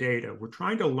in the data. We're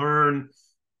trying to learn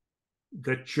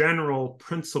the general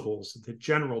principles, the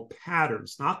general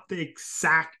patterns, not the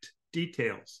exact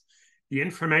details. The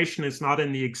information is not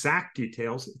in the exact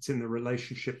details, it's in the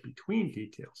relationship between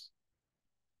details.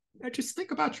 Now just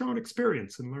think about your own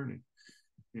experience in learning,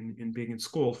 in being in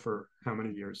school for how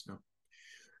many years now.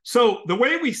 So the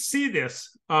way we see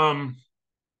this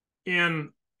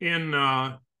in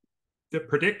the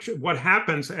prediction, what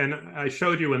happens, and I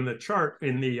showed you in the chart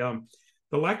in the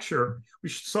lecture, we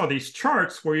saw these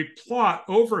charts where you plot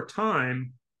over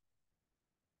time,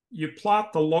 you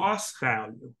plot the loss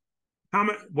value.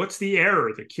 What's the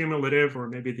error, the cumulative or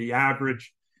maybe the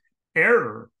average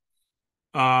error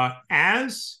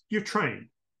as you train.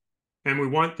 And we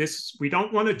want this, we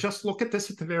don't want to just look at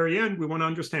this at the very end. We want to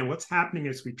understand what's happening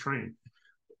as we train.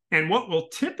 And what will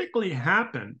typically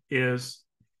happen is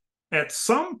at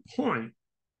some point,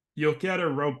 you'll get a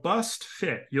robust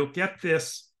fit. You'll get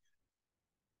this,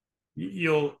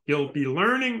 you'll be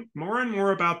learning more and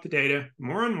more about the data,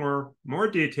 more and more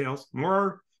details,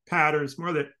 more patterns,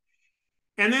 more that.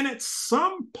 And then at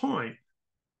some point,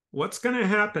 what's going to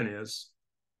happen is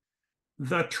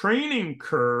the training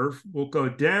curve will go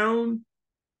down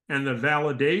and the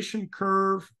validation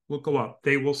curve will go up.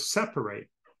 They will separate.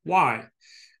 Why?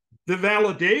 The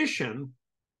validation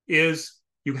is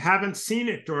you haven't seen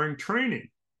it during training.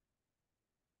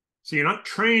 So you're not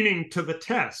training to the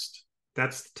test.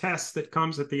 That's the test that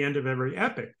comes at the end of every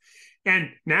epoch. And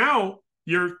now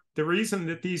the reason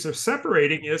that these are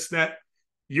separating is that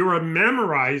you're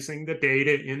memorizing the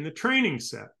data in the training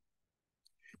set.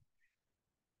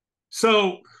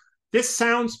 So this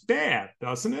sounds bad,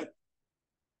 doesn't it?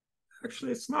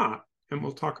 Actually, it's not. And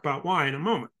we'll talk about why in a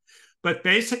moment. But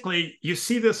basically, you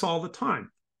see this all the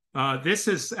time. This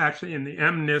is actually in the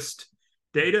MNIST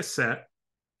data set.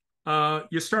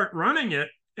 You start running it,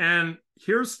 and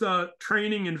here's the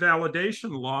training and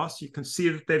validation loss. You can see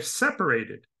that they've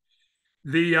separated.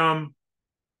 The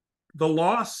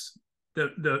loss,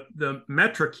 the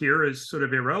metric here is sort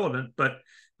of irrelevant, but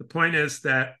the point is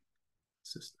that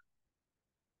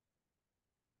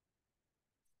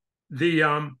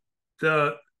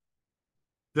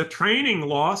the training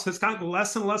loss has gotten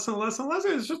less and less and less and less.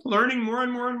 It's just learning more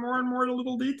and more and more and more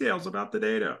little details about the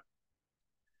data.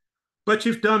 But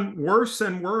you've done worse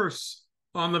and worse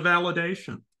on the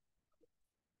validation.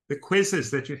 The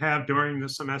quizzes that you have during the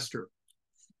semester,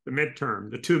 the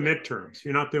midterm, the 2 midterms,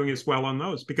 you're not doing as well on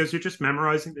those because you're just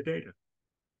memorizing the data.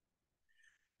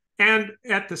 And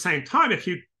at the same time, if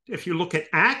you look at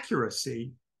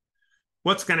accuracy,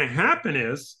 what's going to happen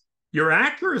is your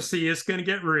accuracy is going to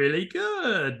get really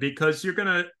good because you're going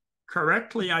to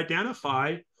correctly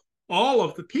identify all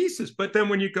of the pieces. But then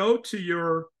when you go to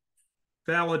your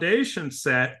validation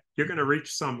set, you're going to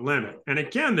reach some limit. And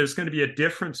again, there's going to be a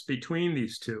difference between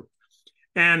these two.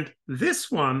 And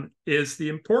this one is the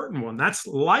important one. That's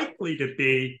likely to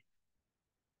be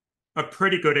a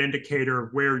pretty good indicator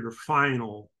of where your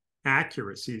final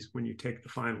accuracy is when you take the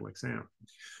final exam.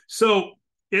 So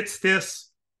it's this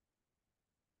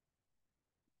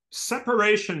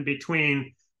separation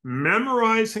between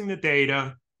memorizing the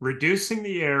data, reducing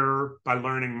the error by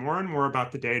learning more and more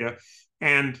about the data,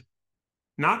 and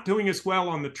not doing as well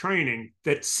on the training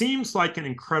that seems like an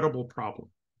incredible problem.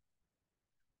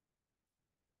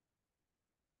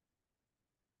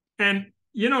 And,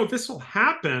 you know, this will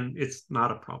happen. It's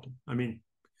not a problem. I mean,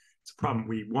 it's a problem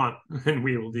we want and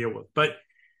we will deal with. But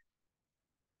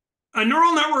a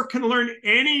neural network can learn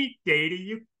any data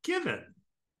you give it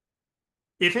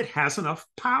if it has enough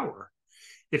power,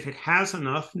 if it has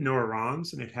enough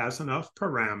neurons and it has enough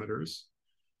parameters.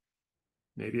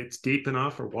 Maybe it's deep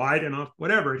enough or wide enough,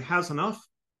 whatever. It has enough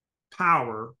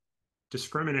power,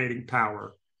 discriminating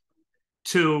power,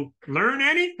 to learn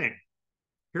anything.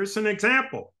 Here's an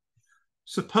example.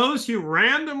 Suppose you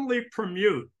randomly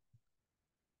permute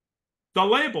the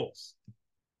labels.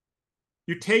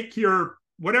 You take your,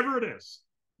 whatever it is.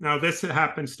 Now, this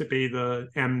happens to be the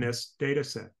MNIST data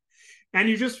set. And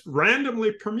you just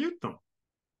randomly permute them.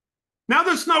 Now,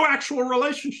 there's no actual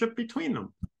relationship between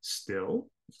them. Still,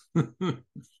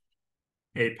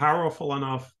 a powerful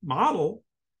enough model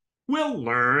will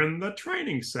learn the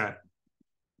training set.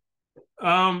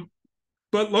 But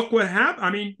look what happened.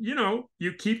 I mean, you know,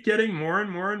 you keep getting more and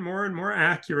more and more and more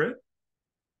accurate.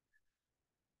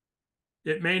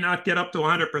 It may not get up to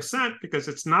 100% because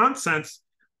it's nonsense.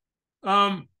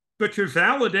 But your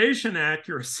validation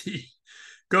accuracy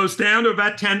goes down to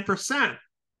about 10%.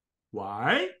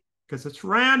 Why? Because it's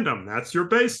random. That's your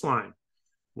baseline.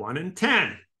 1 in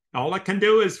 10. All it can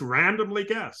do is randomly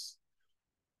guess.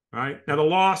 Right? Now, the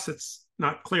loss, it's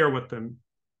not clear what the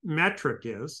metric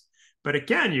is. But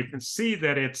again, you can see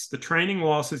that it's the training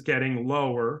loss is getting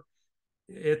lower.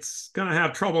 It's going to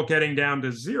have trouble getting down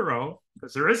to 0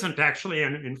 because there isn't actually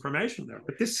any information there.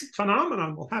 But this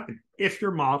phenomenon will happen if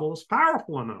your model is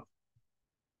powerful enough.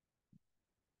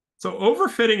 So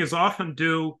overfitting is often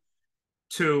due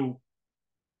to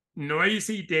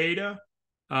noisy data.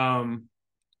 In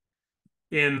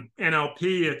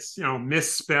NLP, it's, you know,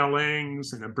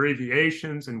 misspellings and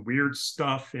abbreviations and weird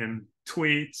stuff in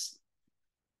tweets.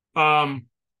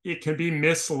 It can be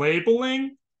mislabeling.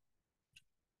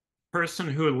 Person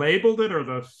who labeled it or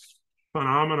the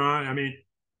phenomenon. I mean,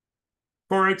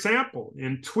 for example,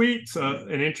 in tweets,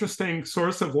 an interesting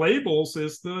source of labels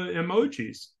is the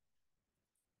emojis.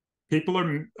 People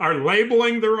are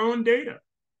labeling their own data,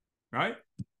 right?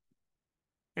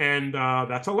 And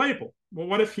that's a label. Well,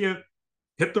 what if you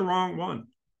hit the wrong one,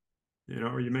 you know,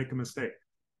 or you make a mistake?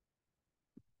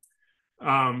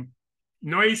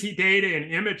 Noisy data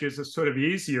and images is sort of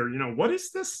easier. You know, what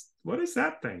is this? What is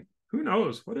that thing? Who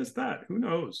knows? What is that? Who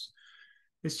knows?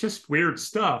 It's just weird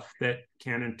stuff that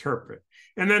can't interpret.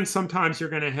 And then sometimes you're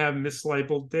going to have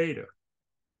mislabeled data.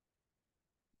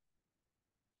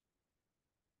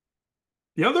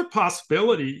 The other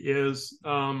possibility is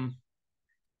there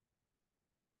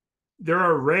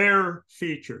are rare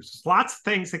features. There's lots of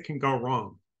things that can go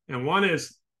wrong. And one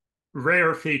is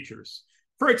rare features.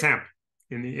 For example,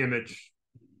 in the image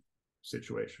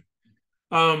situation,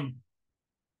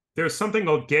 there's something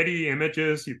called Getty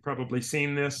Images. You've probably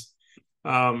seen this.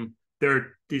 There are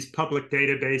these public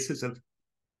databases of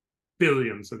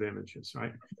billions of images,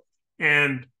 right?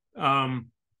 And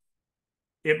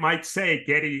it might say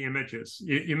Getty Images.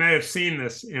 You may have seen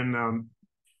this in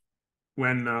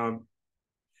when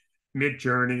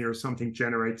Midjourney or something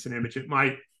generates an image. It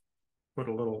might put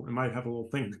a little, it might have a little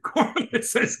thing in the corner that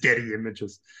says Getty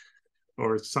Images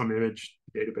or some image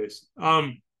database.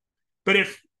 But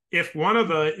if one of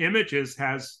the images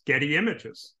has Getty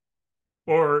Images,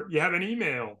 or you have an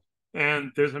email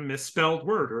and there's a misspelled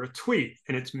word, or a tweet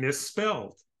and it's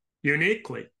misspelled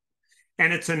uniquely,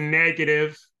 and it's a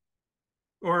negative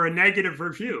or a negative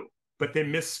review, but they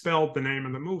misspelled the name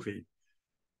of the movie,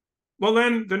 well,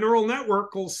 then the neural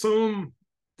network will assume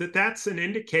that that's an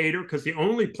indicator because the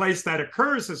only place that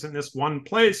occurs is in this one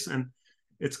place, and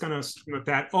it's going to assume that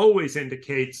that always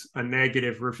indicates a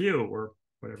negative review or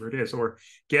whatever it is. Or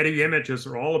Getty Images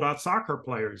are all about soccer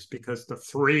players because the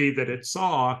 3 that it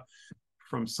saw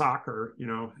from soccer, you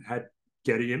know, had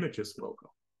Getty Images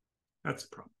logo. That's a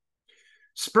problem.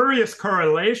 Spurious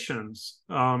correlations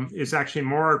is actually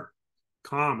more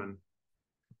common.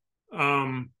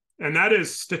 And that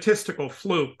is statistical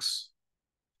flukes.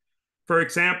 For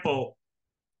example,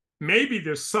 maybe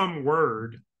there's some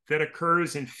word that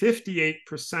occurs in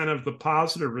 58% of the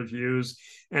positive reviews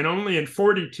and only in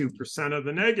 42% of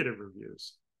the negative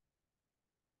reviews.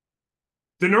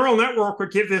 The neural network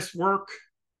would give this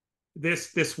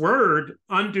word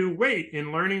undue weight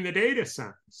in learning the data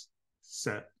set.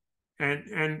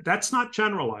 And that's not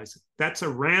generalizing. That's a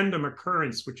random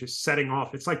occurrence which is setting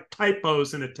off. It's like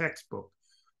typos in a textbook,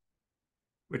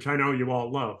 which I know you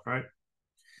all love, right?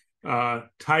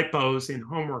 Typos in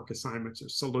homework assignments or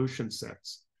solution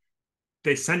sets.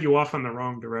 They send you off in the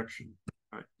wrong direction.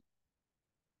 Right?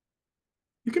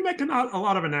 You can make a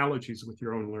lot of analogies with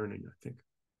your own learning, I think.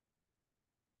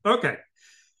 Okay,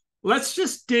 let's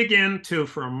just dig into,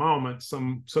 for a moment,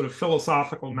 some sort of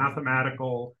philosophical,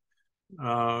 mathematical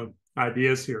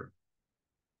ideas here.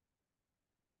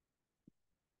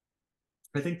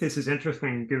 I think this is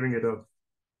interesting, giving it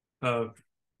a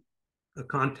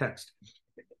context.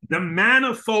 The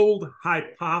manifold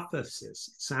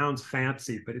hypothesis sounds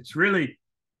fancy, but it's really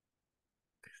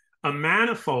a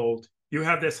manifold. You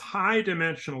have this high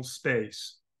dimensional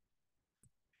space,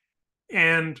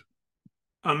 and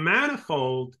a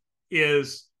manifold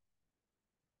is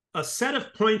a set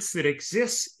of points that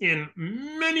exists in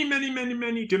many, many, many,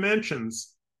 many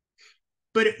dimensions,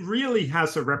 but it really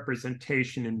has a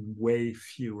representation in way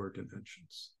fewer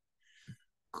dimensions.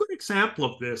 A good example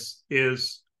of this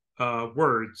is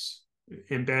words,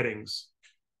 embeddings.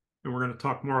 and we're going to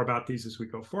talk more about these as we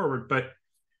go forward, but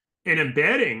an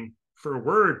embedding for a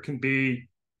word can be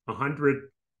 100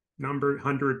 number,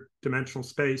 100 dimensional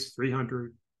space,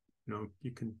 300,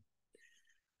 you can,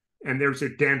 and there's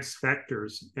your dense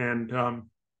vectors. And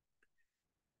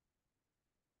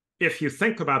if you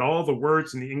think about all the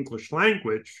words in the English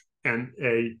language and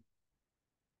a,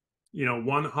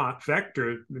 one hot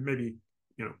vector, maybe,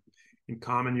 in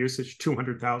common usage,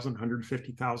 200,000,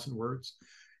 150,000 words.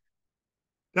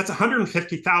 That's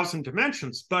 150,000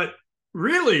 dimensions, but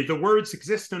really the words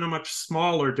exist in a much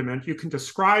smaller dimension. You can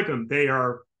describe them. They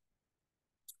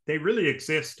really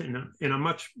exist in a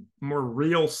much more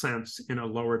real sense in a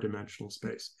lower dimensional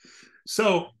space.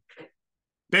 So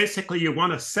basically you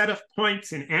want a set of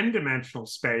points in n-dimensional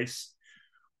space,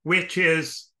 which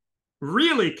is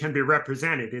really can be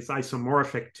represented, is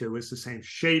isomorphic to, is the same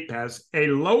shape as a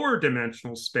lower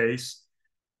dimensional space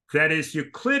that is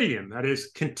Euclidean, that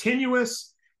is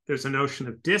continuous. There's a notion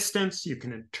of distance. You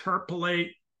can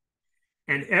interpolate.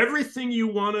 And everything you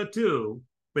want to do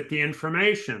with the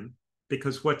information,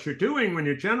 because what you're doing when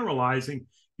you're generalizing,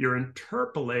 you're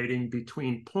interpolating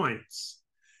between points.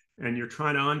 And you're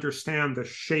trying to understand the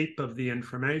shape of the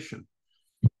information.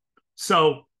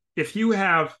 So if you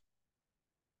have,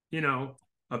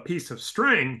 a piece of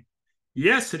string,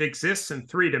 yes, it exists in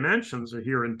 3 dimensions or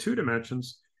here in 2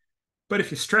 dimensions. But if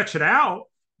you stretch it out,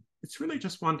 it's really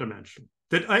just 1 dimension.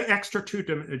 The extra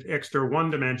 1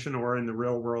 dimension, or in the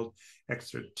real world,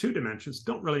 extra 2 dimensions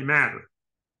don't really matter.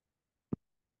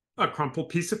 A crumpled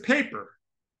piece of paper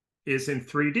is in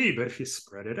 3D, but if you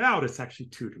spread it out, it's actually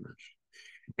 2 dimensional.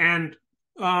 And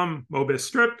Mobius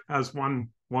strip has one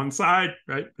side,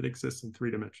 right, but exists in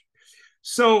 3 dimensions.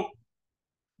 So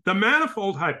the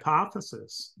manifold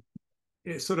hypothesis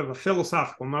is sort of a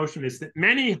philosophical notion, is that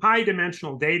many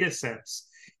high-dimensional data sets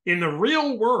in the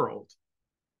real world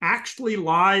actually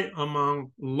lie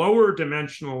among lower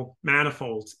dimensional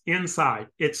manifolds inside.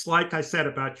 It's like I said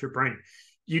about your brain.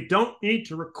 You don't need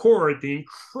to record the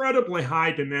incredibly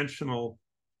high-dimensional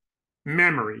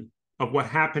memory of what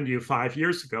happened to you 5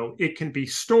 years ago. It can be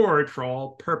stored for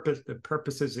all the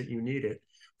purposes that you need it,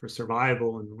 for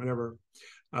survival and whatever,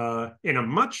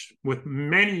 with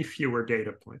many fewer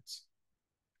data points.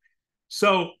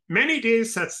 So many data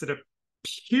sets that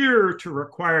appear to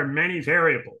require many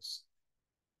variables,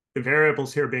 the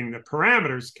variables here being the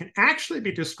parameters, can actually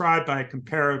be described by a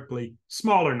comparably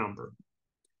smaller number.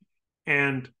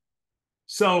 And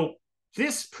so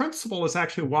this principle is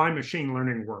actually why machine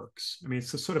learning works. I mean,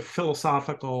 it's a sort of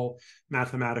philosophical,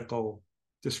 mathematical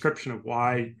description of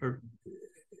why, or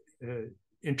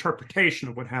interpretation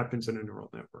of what happens in a neural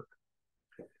network.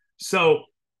 So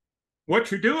what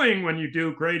you're doing when you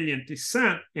do gradient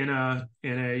descent in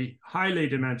a highly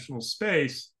dimensional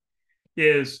space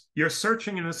is you're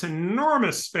searching in this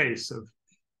enormous space of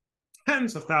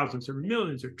tens of thousands or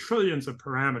millions or trillions of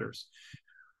parameters.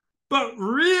 But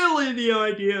really the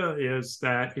idea is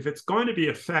that if it's going to be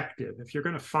effective, if you're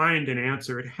going to find an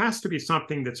answer, it has to be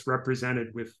something that's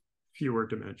represented with fewer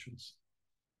dimensions.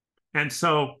 And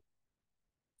so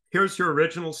here's your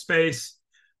original space.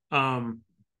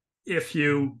 If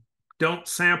you don't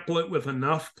sample it with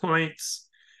enough points,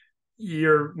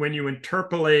 when you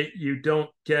interpolate, you don't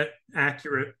get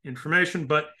accurate information.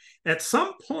 But at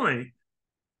some point,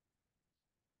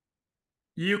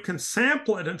 you can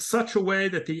sample it in such a way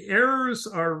that the errors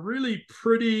are really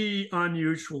pretty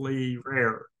unusually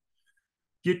rare.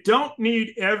 You don't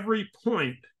need every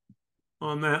point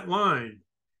on that line.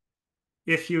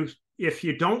 If you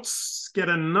don't get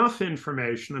enough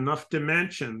information, enough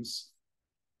dimensions,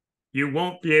 you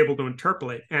won't be able to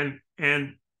interpolate. And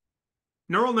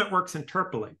neural networks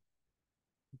interpolate.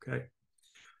 Okay.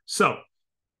 So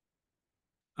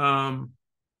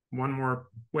one more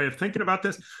way of thinking about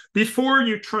this. Before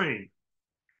you train,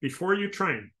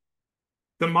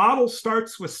 the model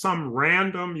starts with some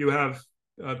random, you have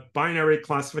a binary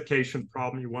classification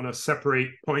problem. You want to separate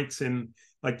points in,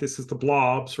 like this is the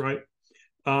blobs, right?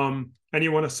 And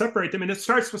you want to separate them, and it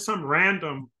starts with some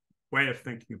random way of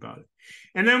thinking about it.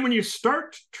 And then when you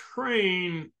start to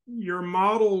train, your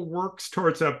model works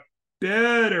towards a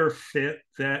better fit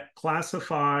that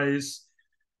classifies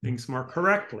things more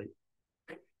correctly.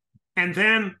 And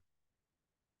then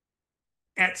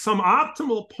at some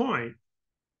optimal point,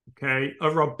 okay, a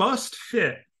robust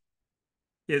fit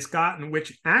is gotten,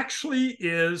 which actually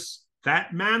is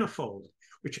that manifold,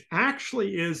 which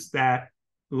actually is that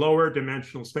lower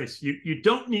dimensional space. You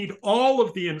don't need all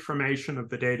of the information of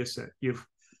the data set. You've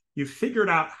figured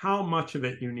out how much of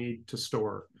it you need to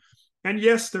store. And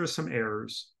yes, there's some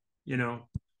errors,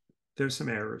 There's some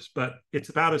errors, but it's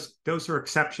about as those are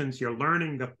exceptions. You're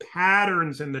learning the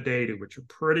patterns in the data, which are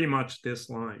pretty much this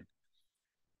line.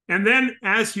 And then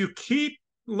as you keep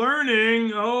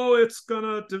learning, oh, it's going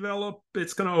to develop,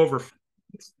 it's going to overfit.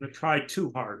 It's going to try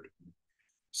too hard.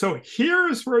 So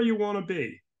here's where you want to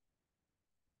be.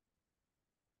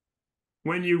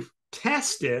 When you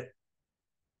test it,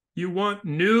 you want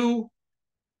new,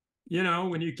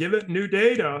 when you give it new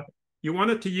data, you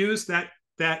want it to use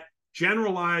that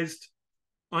generalized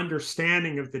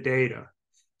understanding of the data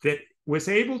that was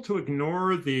able to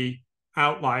ignore the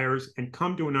outliers and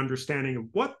come to an understanding of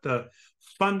what the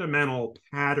fundamental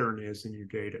pattern is in your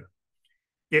data.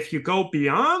 If you go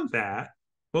beyond that,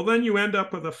 well, then you end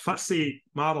up with a fussy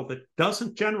model that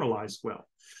doesn't generalize well.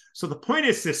 So the point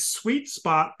is this sweet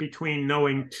spot between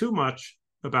knowing too much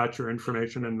about your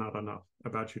information and not enough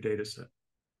about your data set.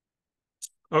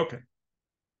 Okay.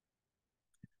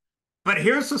 But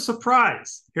here's the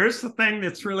surprise. Here's the thing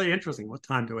that's really interesting. What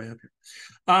time do I have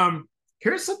here?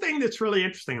 Here's the thing that's really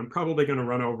interesting. I'm probably going to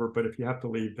run over, but if you have to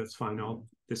leave, that's fine.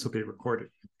 This will be recorded.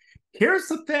 Here's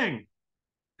the thing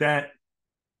that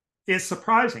is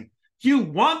surprising. You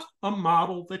want a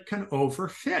model that can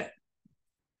overfit.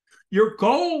 Your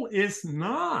goal is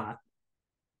not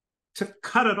to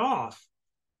cut it off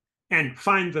and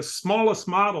find the smallest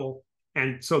model,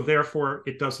 and so therefore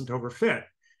it doesn't overfit.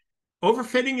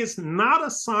 Overfitting is not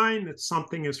a sign that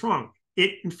something is wrong.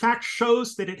 It, in fact,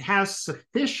 shows that it has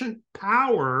sufficient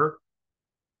power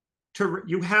to,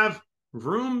 you have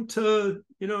room to,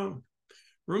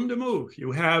 room to move.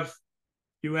 You have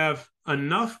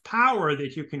enough power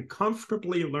that you can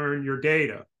comfortably learn your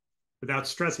data without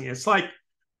stressing. It's like,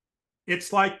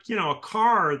 a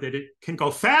car that it can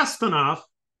go fast enough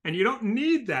and you don't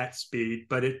need that speed,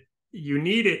 but you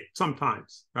need it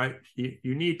sometimes, right?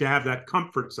 You need to have that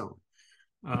comfort zone.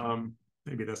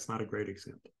 Maybe that's not a great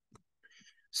example.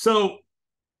 So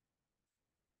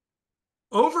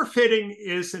overfitting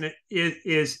is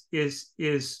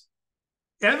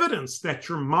evidence that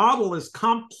your model is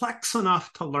complex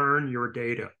enough to learn your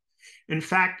data. In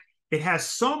fact, it has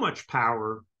so much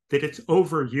power that it's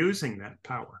overusing that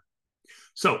power.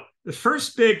 So the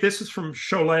first this is from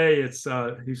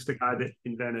Cholet. He's the guy that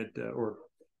invented or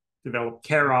developed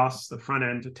Keras, the front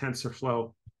end to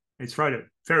TensorFlow. He's written a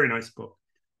very nice book.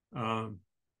 And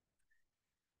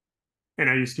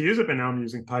I used to use it, but now I'm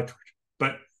using PyTorch.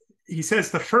 But he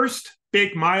says the first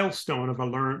big milestone of a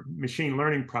machine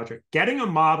learning project, getting a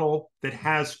model that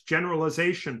has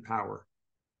generalization power.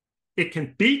 It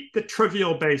can beat the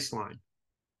trivial baseline.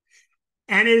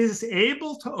 And it is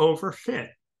able to overfit.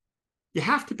 You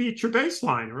have to beat your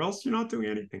baseline or else you're not doing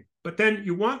anything. But then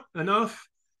you want enough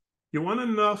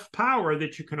power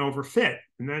that you can overfit.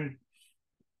 And then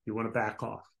you want to back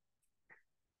off.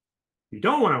 You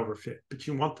don't want to overfit, but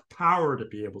you want the power to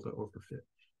be able to overfit.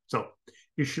 So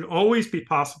you should always be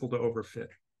possible to overfit.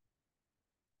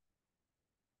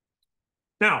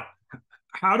 Now,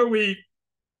 how do we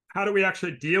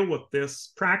actually deal with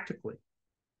this practically?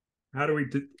 How do we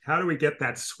get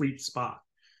that sweet spot?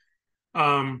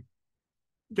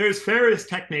 There's various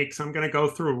techniques. I'm going to go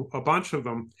through a bunch of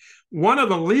them. One of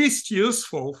the least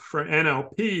useful for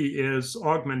NLP is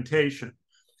augmentation.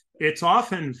 It's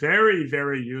often very,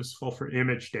 very useful for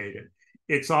image data.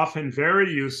 It's often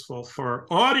very useful for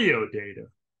audio data.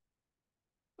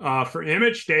 For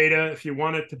image data, if you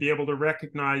want it to be able to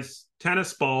recognize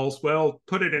tennis balls, well,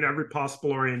 put it in every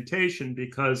possible orientation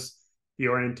because the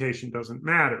orientation doesn't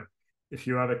matter. If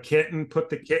you have a kitten, put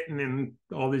the kitten in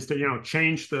all these,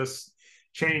 change the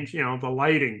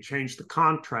lighting, change the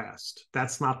contrast.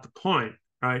 That's not the point,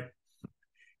 right?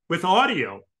 With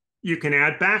audio, you can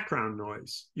add background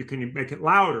noise. You can make it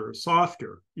louder or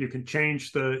softer. You can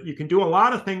you can do a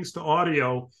lot of things to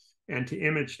audio and to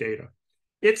image data.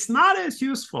 It's not as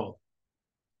useful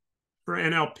for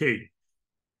NLP.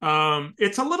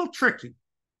 It's a little tricky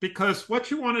because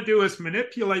what you want to do is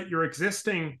manipulate your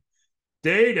existing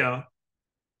data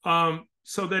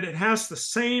so that it has the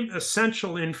same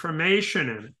essential information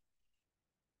in it.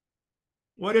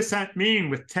 What does that mean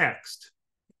with text?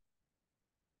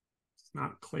 It's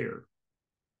not clear.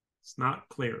 It's not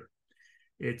clear.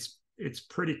 It's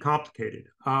pretty complicated.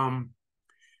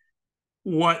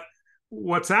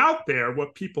 What's out there,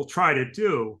 what people try to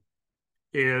do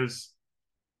is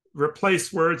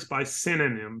replace words by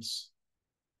synonyms.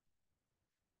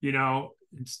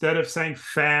 Instead of saying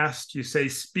fast, you say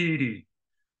speedy.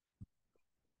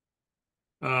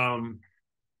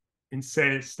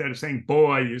 Instead of saying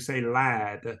boy, you say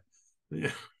lad.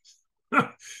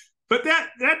 But that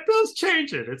does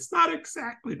change it. It's not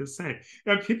exactly the same.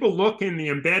 And people look in the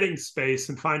embedding space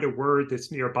and find a word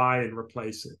that's nearby and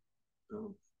replace it.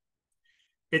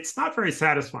 it's not very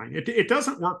satisfying. It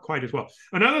doesn't work quite as well.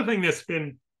 Another thing that's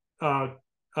been,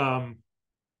 and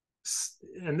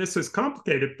this is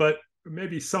complicated, but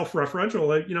maybe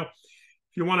self-referential, you know,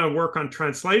 if you want to work on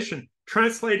translation,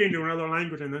 translate into another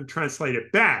language and then translate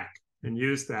it back and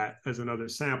use that as another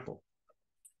sample.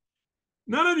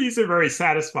 None of these are very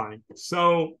satisfying.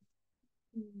 So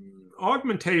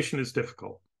augmentation is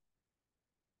difficult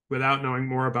without knowing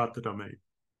more about the domain.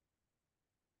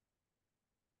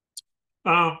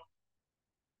 How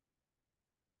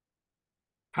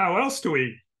else do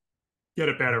we get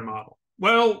a better model?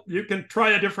 Well, you can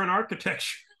try a different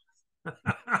architecture.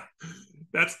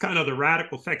 That's kind of the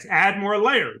radical fix. Add more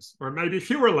layers, or maybe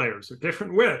fewer layers, or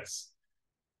different widths.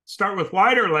 Start with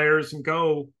wider layers and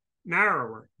go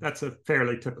narrower. That's a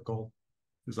fairly typical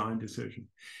design decision.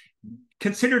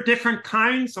 Consider different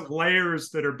kinds of layers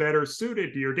that are better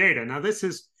suited to your data. Now, this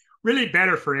is really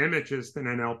better for images than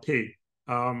NLP.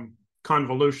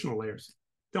 Convolutional layers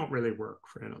don't really work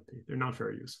for NLP. They're not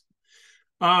very useful.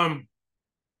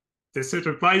 This is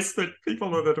advice that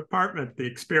people in the department, the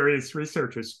experienced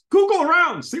researchers, Google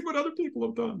around, see what other people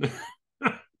have done.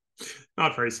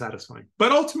 Not very satisfying.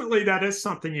 But ultimately, that is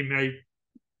something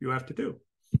you have to do.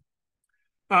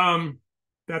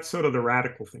 That's sort of the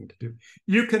radical thing to do.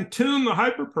 You can tune the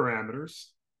hyperparameters.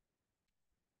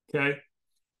 Okay.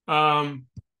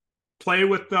 Play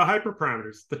with the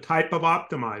hyperparameters, the type of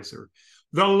optimizer,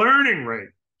 the learning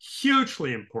rate,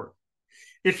 hugely important.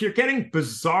 If you're getting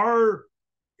bizarre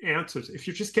answers, if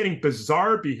you're just getting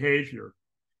bizarre behavior,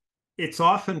 it's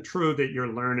often true that your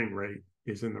learning rate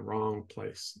is in the wrong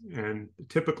place. And the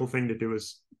typical thing to do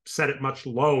is set it much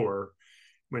lower.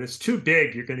 When it's too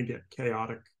big, you're going to get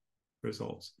chaotic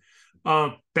results.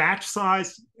 Batch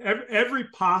size, every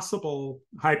possible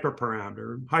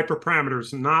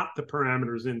hyperparameters, not the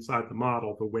parameters inside the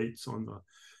model, the weights on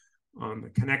the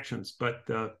connections, but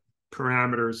the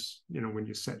parameters, you know, when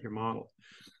you set your model.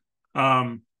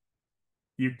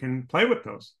 You can play with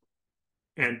those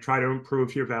and try to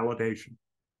improve your validation.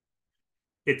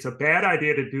 It's a bad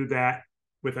idea to do that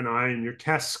with an eye on your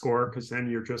test score, because then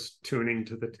you're just tuning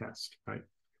to the test, right?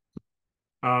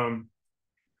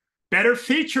 Better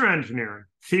feature engineering,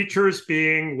 features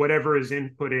being whatever is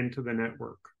input into the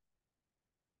network.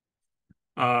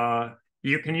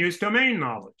 You can use domain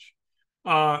knowledge.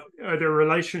 Are there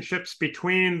relationships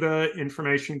between the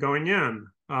information going in?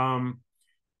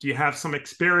 Do you have some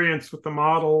experience with the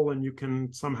model and you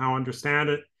can somehow understand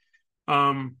it?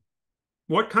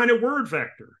 What kind of word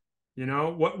vector? You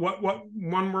know, what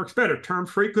one works better? Term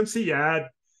frequency, add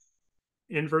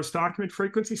inverse document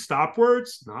frequency, stop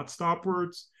words, not stop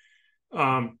words.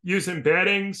 Use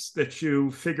embeddings that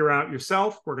you figure out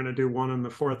yourself. We're going to do one in the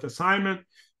 4th assignment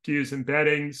to use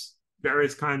embeddings,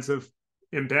 various kinds of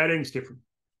embeddings, different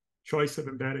choice of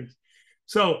embeddings.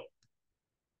 So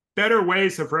better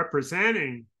ways of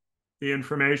representing the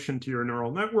information to your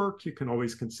neural network, you can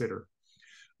always consider.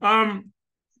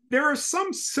 There are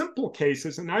some simple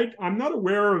cases, and I'm not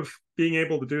aware of being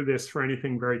able to do this for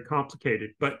anything very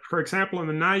complicated. But for example, in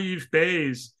the naive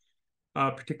Bayes,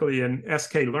 particularly in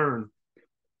sklearn,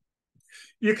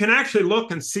 you can actually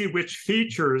look and see which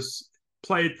features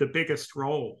played the biggest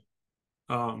role.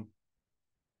 In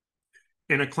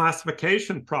a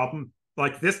classification problem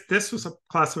like this was a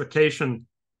classification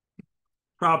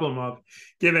problem of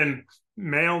given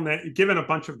a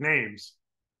bunch of names,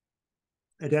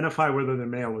 identify whether they're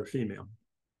male or female.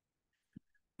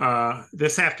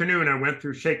 This afternoon, I went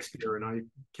through Shakespeare and I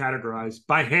categorized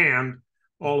by hand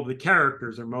all of the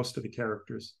characters, or most of the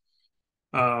characters,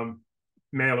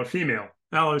 male or female.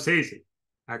 Well, it was easy,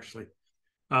 actually.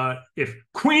 If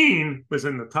Queen was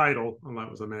in the title, well, that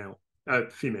was a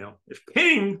female. If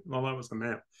King, well, that was the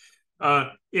male.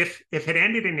 If it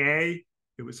ended in A,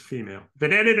 it was female. If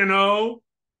it ended in O,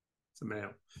 it's a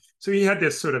male. So he had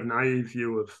this sort of naive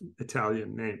view of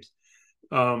Italian names.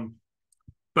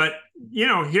 But, you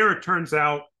know, here it turns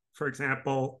out, for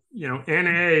example, you know,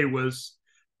 NA was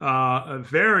a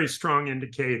very strong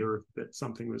indicator that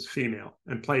something was female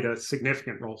and played a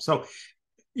significant role. So,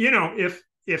 you know,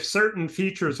 if certain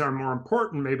features are more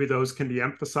important, maybe those can be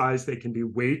emphasized. They can be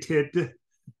weighted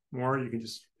more. You can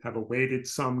just have a weighted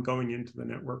sum going into the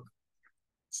network.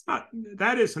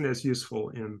 That isn't as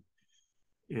useful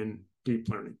in deep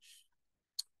learning.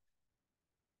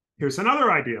 Here's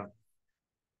another idea.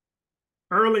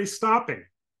 Early stopping.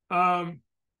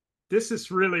 This is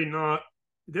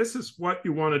what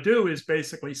you want to do, is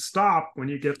basically stop when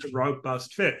you get the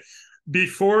robust fit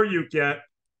before you get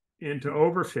into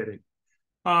overfitting.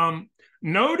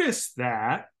 Notice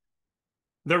that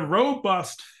the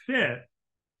robust fit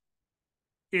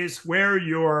is where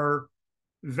your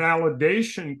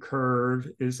validation curve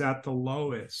is at the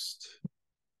lowest.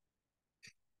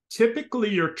 Typically,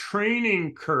 your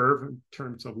training curve in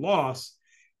terms of loss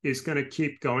is going to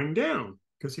keep going down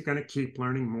because you're going to keep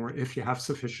learning more if you have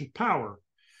sufficient power.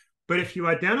 But if you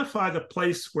identify the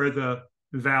place where the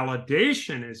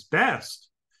validation is best,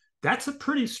 that's a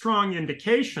pretty strong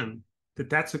indication that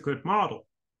that's a good model.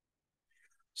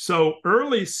 So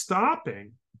early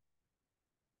stopping,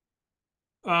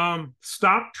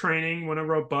 stop training when a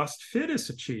robust fit is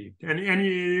achieved. And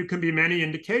you can be many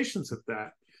indications of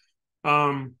that.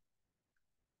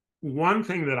 One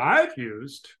thing that I've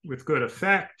used with good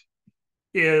effect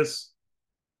is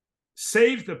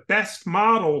save the best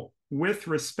model with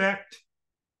respect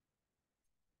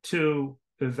to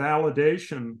the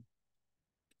validation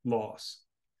loss.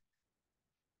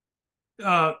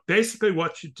 Basically,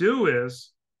 what you do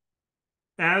is,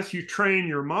 as you train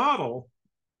your model,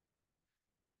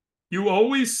 you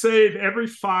always save every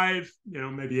 5,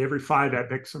 maybe every 5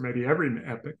 epochs or maybe every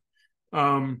epoch.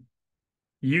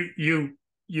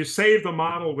 You save the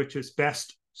model which is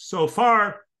best so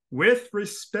far with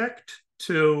respect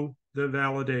to the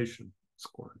validation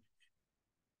score.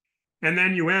 And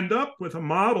then you end up with a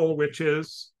model which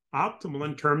is optimal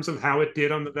in terms of how it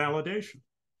did on the validation,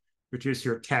 which is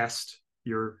your test,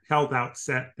 your held out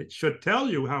set that should tell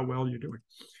you how well you're doing.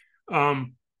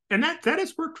 And that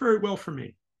has worked very well for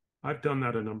me. I've done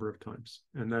that a number of times,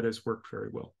 and that has worked very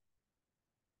well.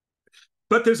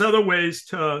 But there's other ways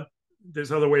to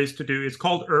do. It's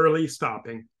called early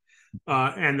stopping,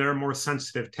 and there are more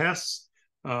sensitive tests.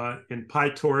 In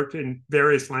PyTorch, in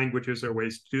various languages, there are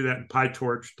ways to do that. In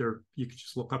PyTorch, you can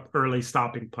just look up early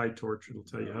stopping PyTorch. It'll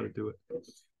tell you how to do it.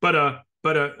 But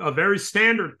a very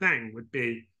standard thing would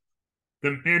be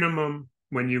the minimum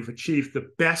when you've achieved the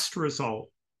best result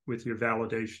with your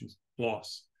validation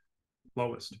loss,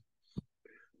 lowest.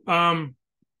 And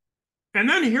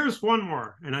then here's one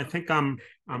more, and I think I'll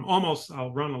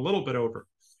run a little bit over.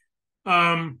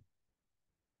 And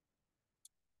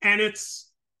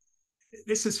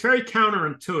this is very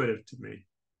counterintuitive to me.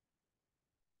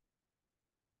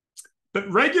 But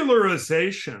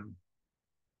regularization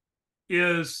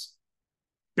is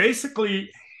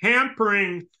basically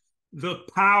hampering the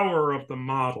power of the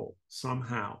model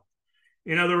somehow.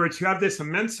 In other words, you have this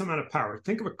immense amount of power.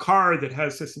 Think of a car that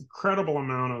has this incredible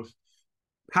amount of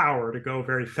power to go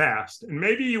very fast. And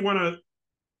maybe you want to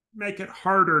make it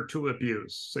harder to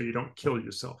abuse so you don't kill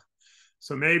yourself.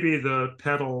 So maybe the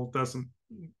pedal doesn't,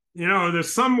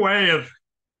 there's some way of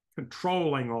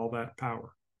controlling all that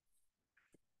power.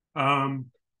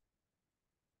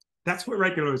 That's what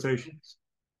regularization is.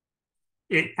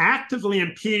 It actively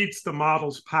impedes the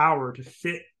model's power to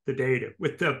fit the data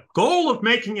with the goal of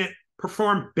making it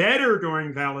perform better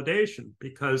during validation,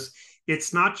 because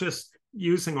it's not just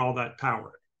using all that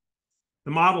power.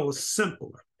 The model is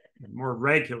simpler and more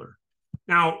regular.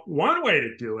 Now, one way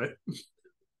to do it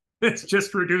is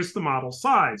just reduce the model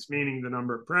size, meaning the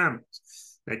number of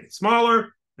parameters. Make it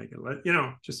smaller, make it,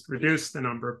 just reduce the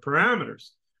number of parameters.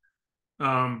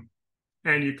 And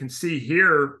you can see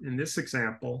here in this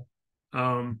example,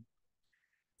 a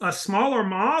smaller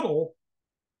model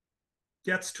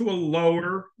gets to a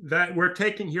lower, that we're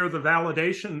taking here the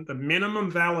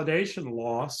minimum validation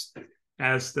loss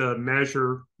as the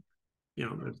measure,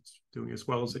 it's doing as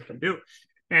well as it can do.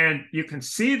 And you can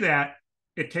see that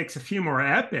it takes a few more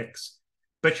epochs,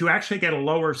 but you actually get a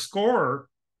lower score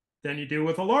than you do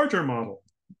with a larger model.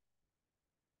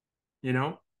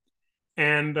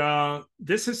 And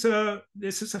this is a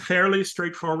fairly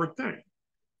straightforward thing.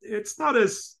 It's not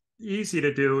as easy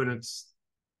to do, and it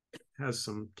has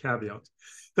some caveats.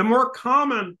 The more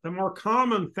common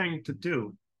thing to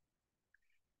do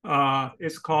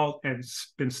is called, and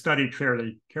it's been studied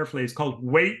fairly carefully, it's called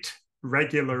weight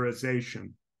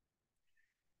regularization.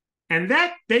 And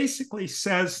that basically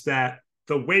says that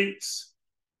the weights,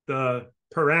 the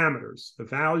parameters, the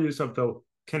values of the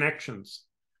connections,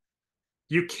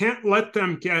 you can't let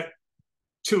them get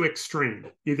too extreme,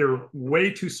 either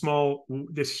way too small,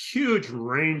 this huge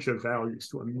range of values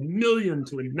to 1 million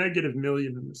to a -1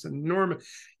 million, and this enormous,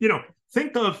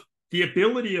 think of the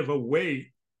ability of a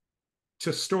weight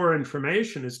to store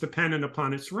information is dependent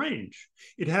upon its range.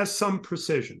 It has some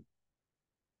precision.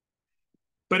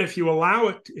 But if you allow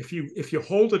it, if you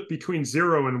hold it between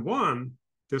 0 and 1,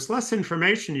 there's less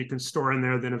information you can store in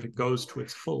there than if it goes to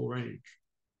its full range.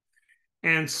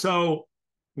 And so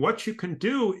what you can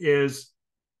do is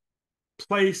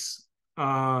place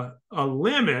a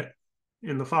limit,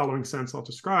 in the following sense I'll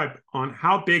describe, on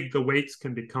how big the weights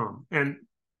can become. And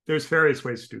there's various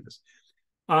ways to do this.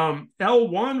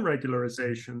 L1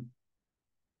 regularization,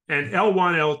 And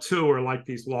L1, L2 are like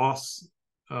these loss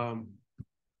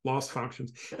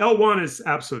functions. L1 is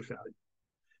absolute value.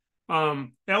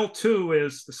 L2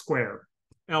 is the square.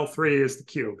 L3 is the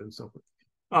cube, and so forth.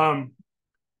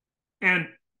 And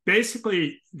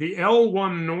basically, the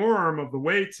L1 norm of the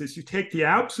weights is you take the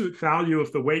absolute value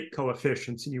of the weight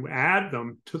coefficients and you add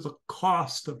them to the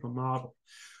cost of the model.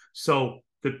 So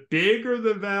the bigger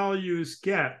the values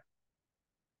get,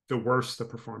 the worse the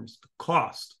performance, the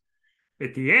cost.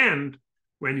 At the end,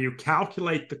 when you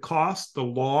calculate the cost, the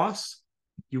loss,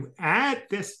 you add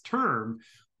this term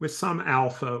with some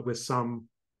alpha, with some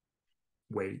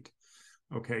weight.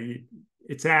 Okay,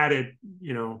 it's added,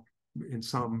 in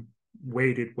some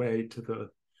weighted way to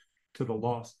the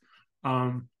loss.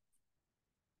 And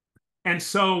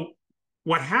so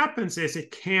what happens is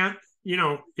it can't,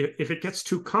 if it gets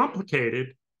too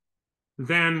complicated,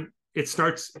 then it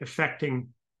starts affecting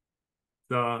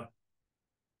the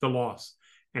loss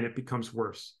and it becomes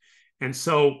worse. And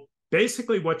so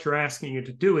basically what you're asking it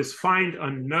to do is find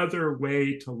another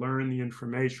way to learn the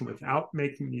information without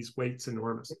making these weights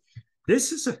enormous.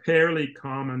 This is a fairly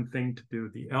common thing to do,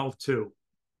 the L2.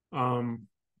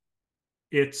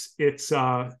 It's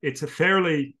a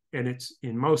fairly, and it's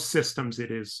in most systems it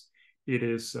is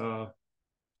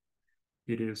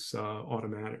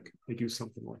automatic. They do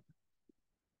something like that.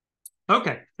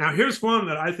 Okay, now here's one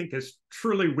that I think is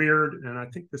truly weird, and I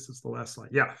think this is the last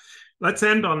slide. Yeah, let's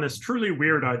end on this truly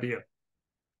weird idea,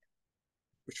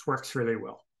 which works really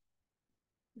well.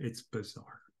 It's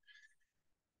bizarre.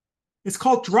 It's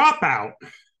called dropout.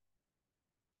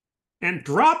 And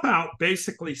dropout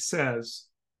basically says,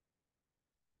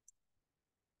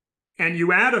 and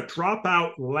you add a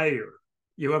dropout layer.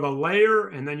 You have a layer,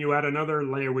 and then you add another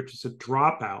layer, which is a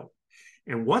dropout.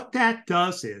 And what that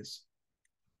does is,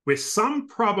 with some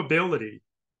probability,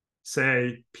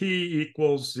 say p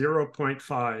equals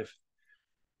 0.5,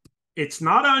 it's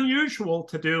not unusual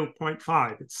to do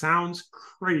 0.5. It sounds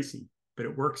crazy, but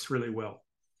it works really well.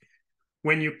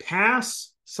 When you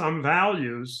pass some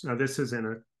values, now this is in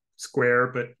a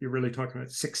square, but you're really talking about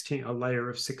 16, a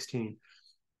layer of 16.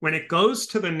 When it goes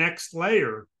to the next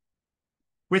layer,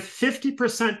 with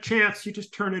 50% chance, you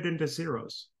just turn it into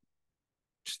zeros.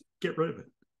 Just get rid of it.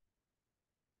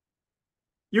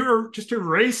 You're just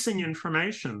erasing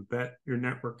information that your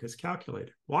network has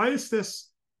calculated. Why does this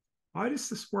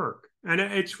work? And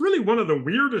it's really one of the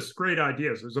weirdest great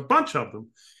ideas. There's a bunch of them,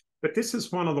 but this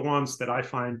is one of the ones that I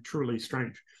find truly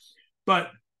strange. But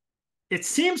it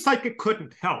seems like it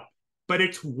couldn't help, but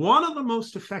it's one of the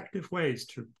most effective ways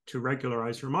to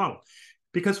regularize your model.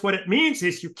 Because what it means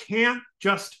is you can't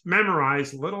just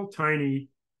memorize little tiny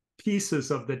pieces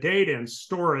of the data and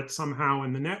store it somehow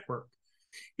in the network.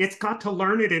 It's got to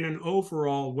learn it in an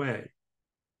overall way.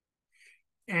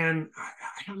 And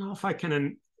I don't know if I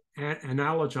can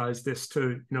analogize this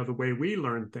to the way we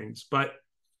learn things, but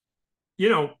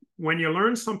when you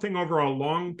learn something over a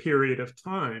long period of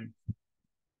time,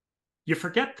 you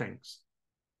forget things.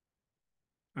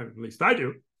 At least I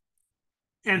do.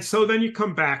 And so then you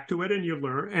come back to it and you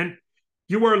learn, and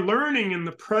you are learning in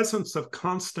the presence of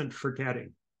constant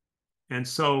forgetting. And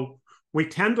so we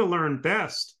tend to learn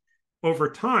best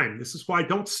over time. This is why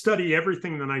don't study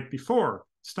everything the night before.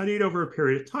 Study it over a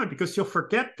period of time, because you'll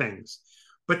forget things,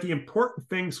 but the important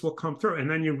things will come through, and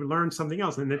then you learn something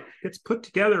else, and it gets put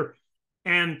together.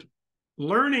 And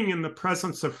learning in the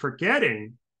presence of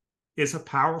forgetting is a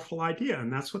powerful idea,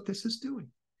 and that's what this is doing.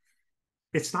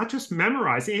 It's not just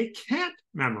memorizing. It can't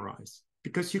memorize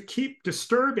because you keep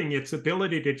disturbing its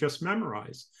ability to just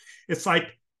memorize. It's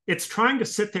like it's trying to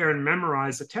sit there and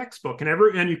memorize a textbook,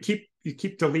 and you keep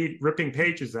ripping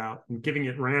pages out and giving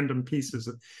it random pieces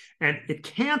and it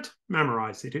can't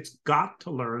memorize it. It's got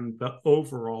to learn the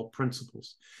overall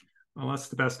principles. Well, that's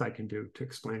the best I can do to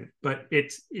explain it, but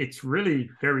it's really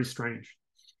very strange.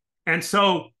 And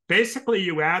so basically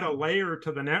you add a layer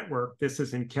to the network. This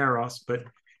is in Keras, but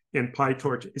in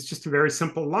PyTorch, it's just a very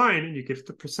simple line, and you give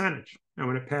the percentage. And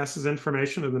when it passes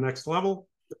information to the next level,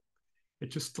 it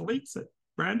just deletes it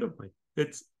randomly.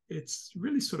 It's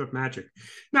really sort of magic.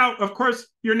 Now, of course,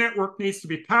 your network needs to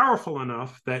be powerful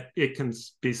enough that it can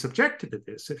be subjected to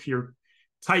this. If you're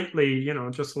tightly,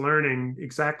 just learning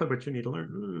exactly what you need to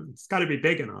learn, it's got to be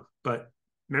big enough. But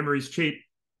memory's cheap.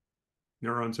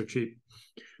 Neurons are cheap.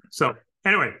 So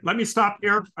anyway, let me stop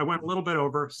here. I went a little bit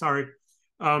over. Sorry.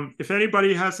 If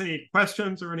anybody has any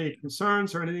questions or any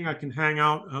concerns or anything, I can hang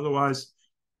out. Otherwise,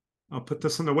 I'll put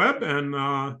this on the web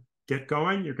and get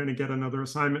going. You're going to get another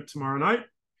assignment tomorrow night,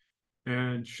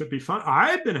 and should be fun.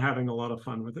 I've been having a lot of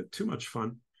fun with it, too much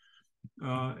fun.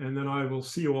 And then I will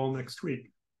see you all next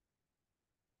week.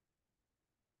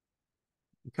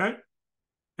 Okay.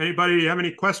 Anybody have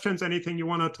any questions? Anything you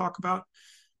want to talk about?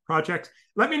 Projects?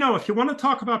 Let me know if you want to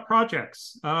talk about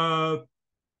projects. I've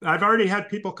already had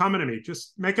people coming to me.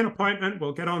 Just make an appointment.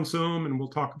 We'll get on Zoom and we'll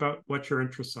talk about what your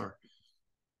interests are.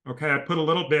 Okay, I put a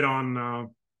little bit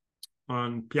on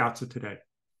Piazza today,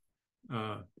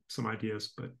 some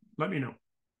ideas, but let me know.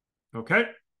 Okay,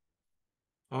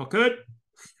 all good.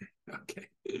 Okay.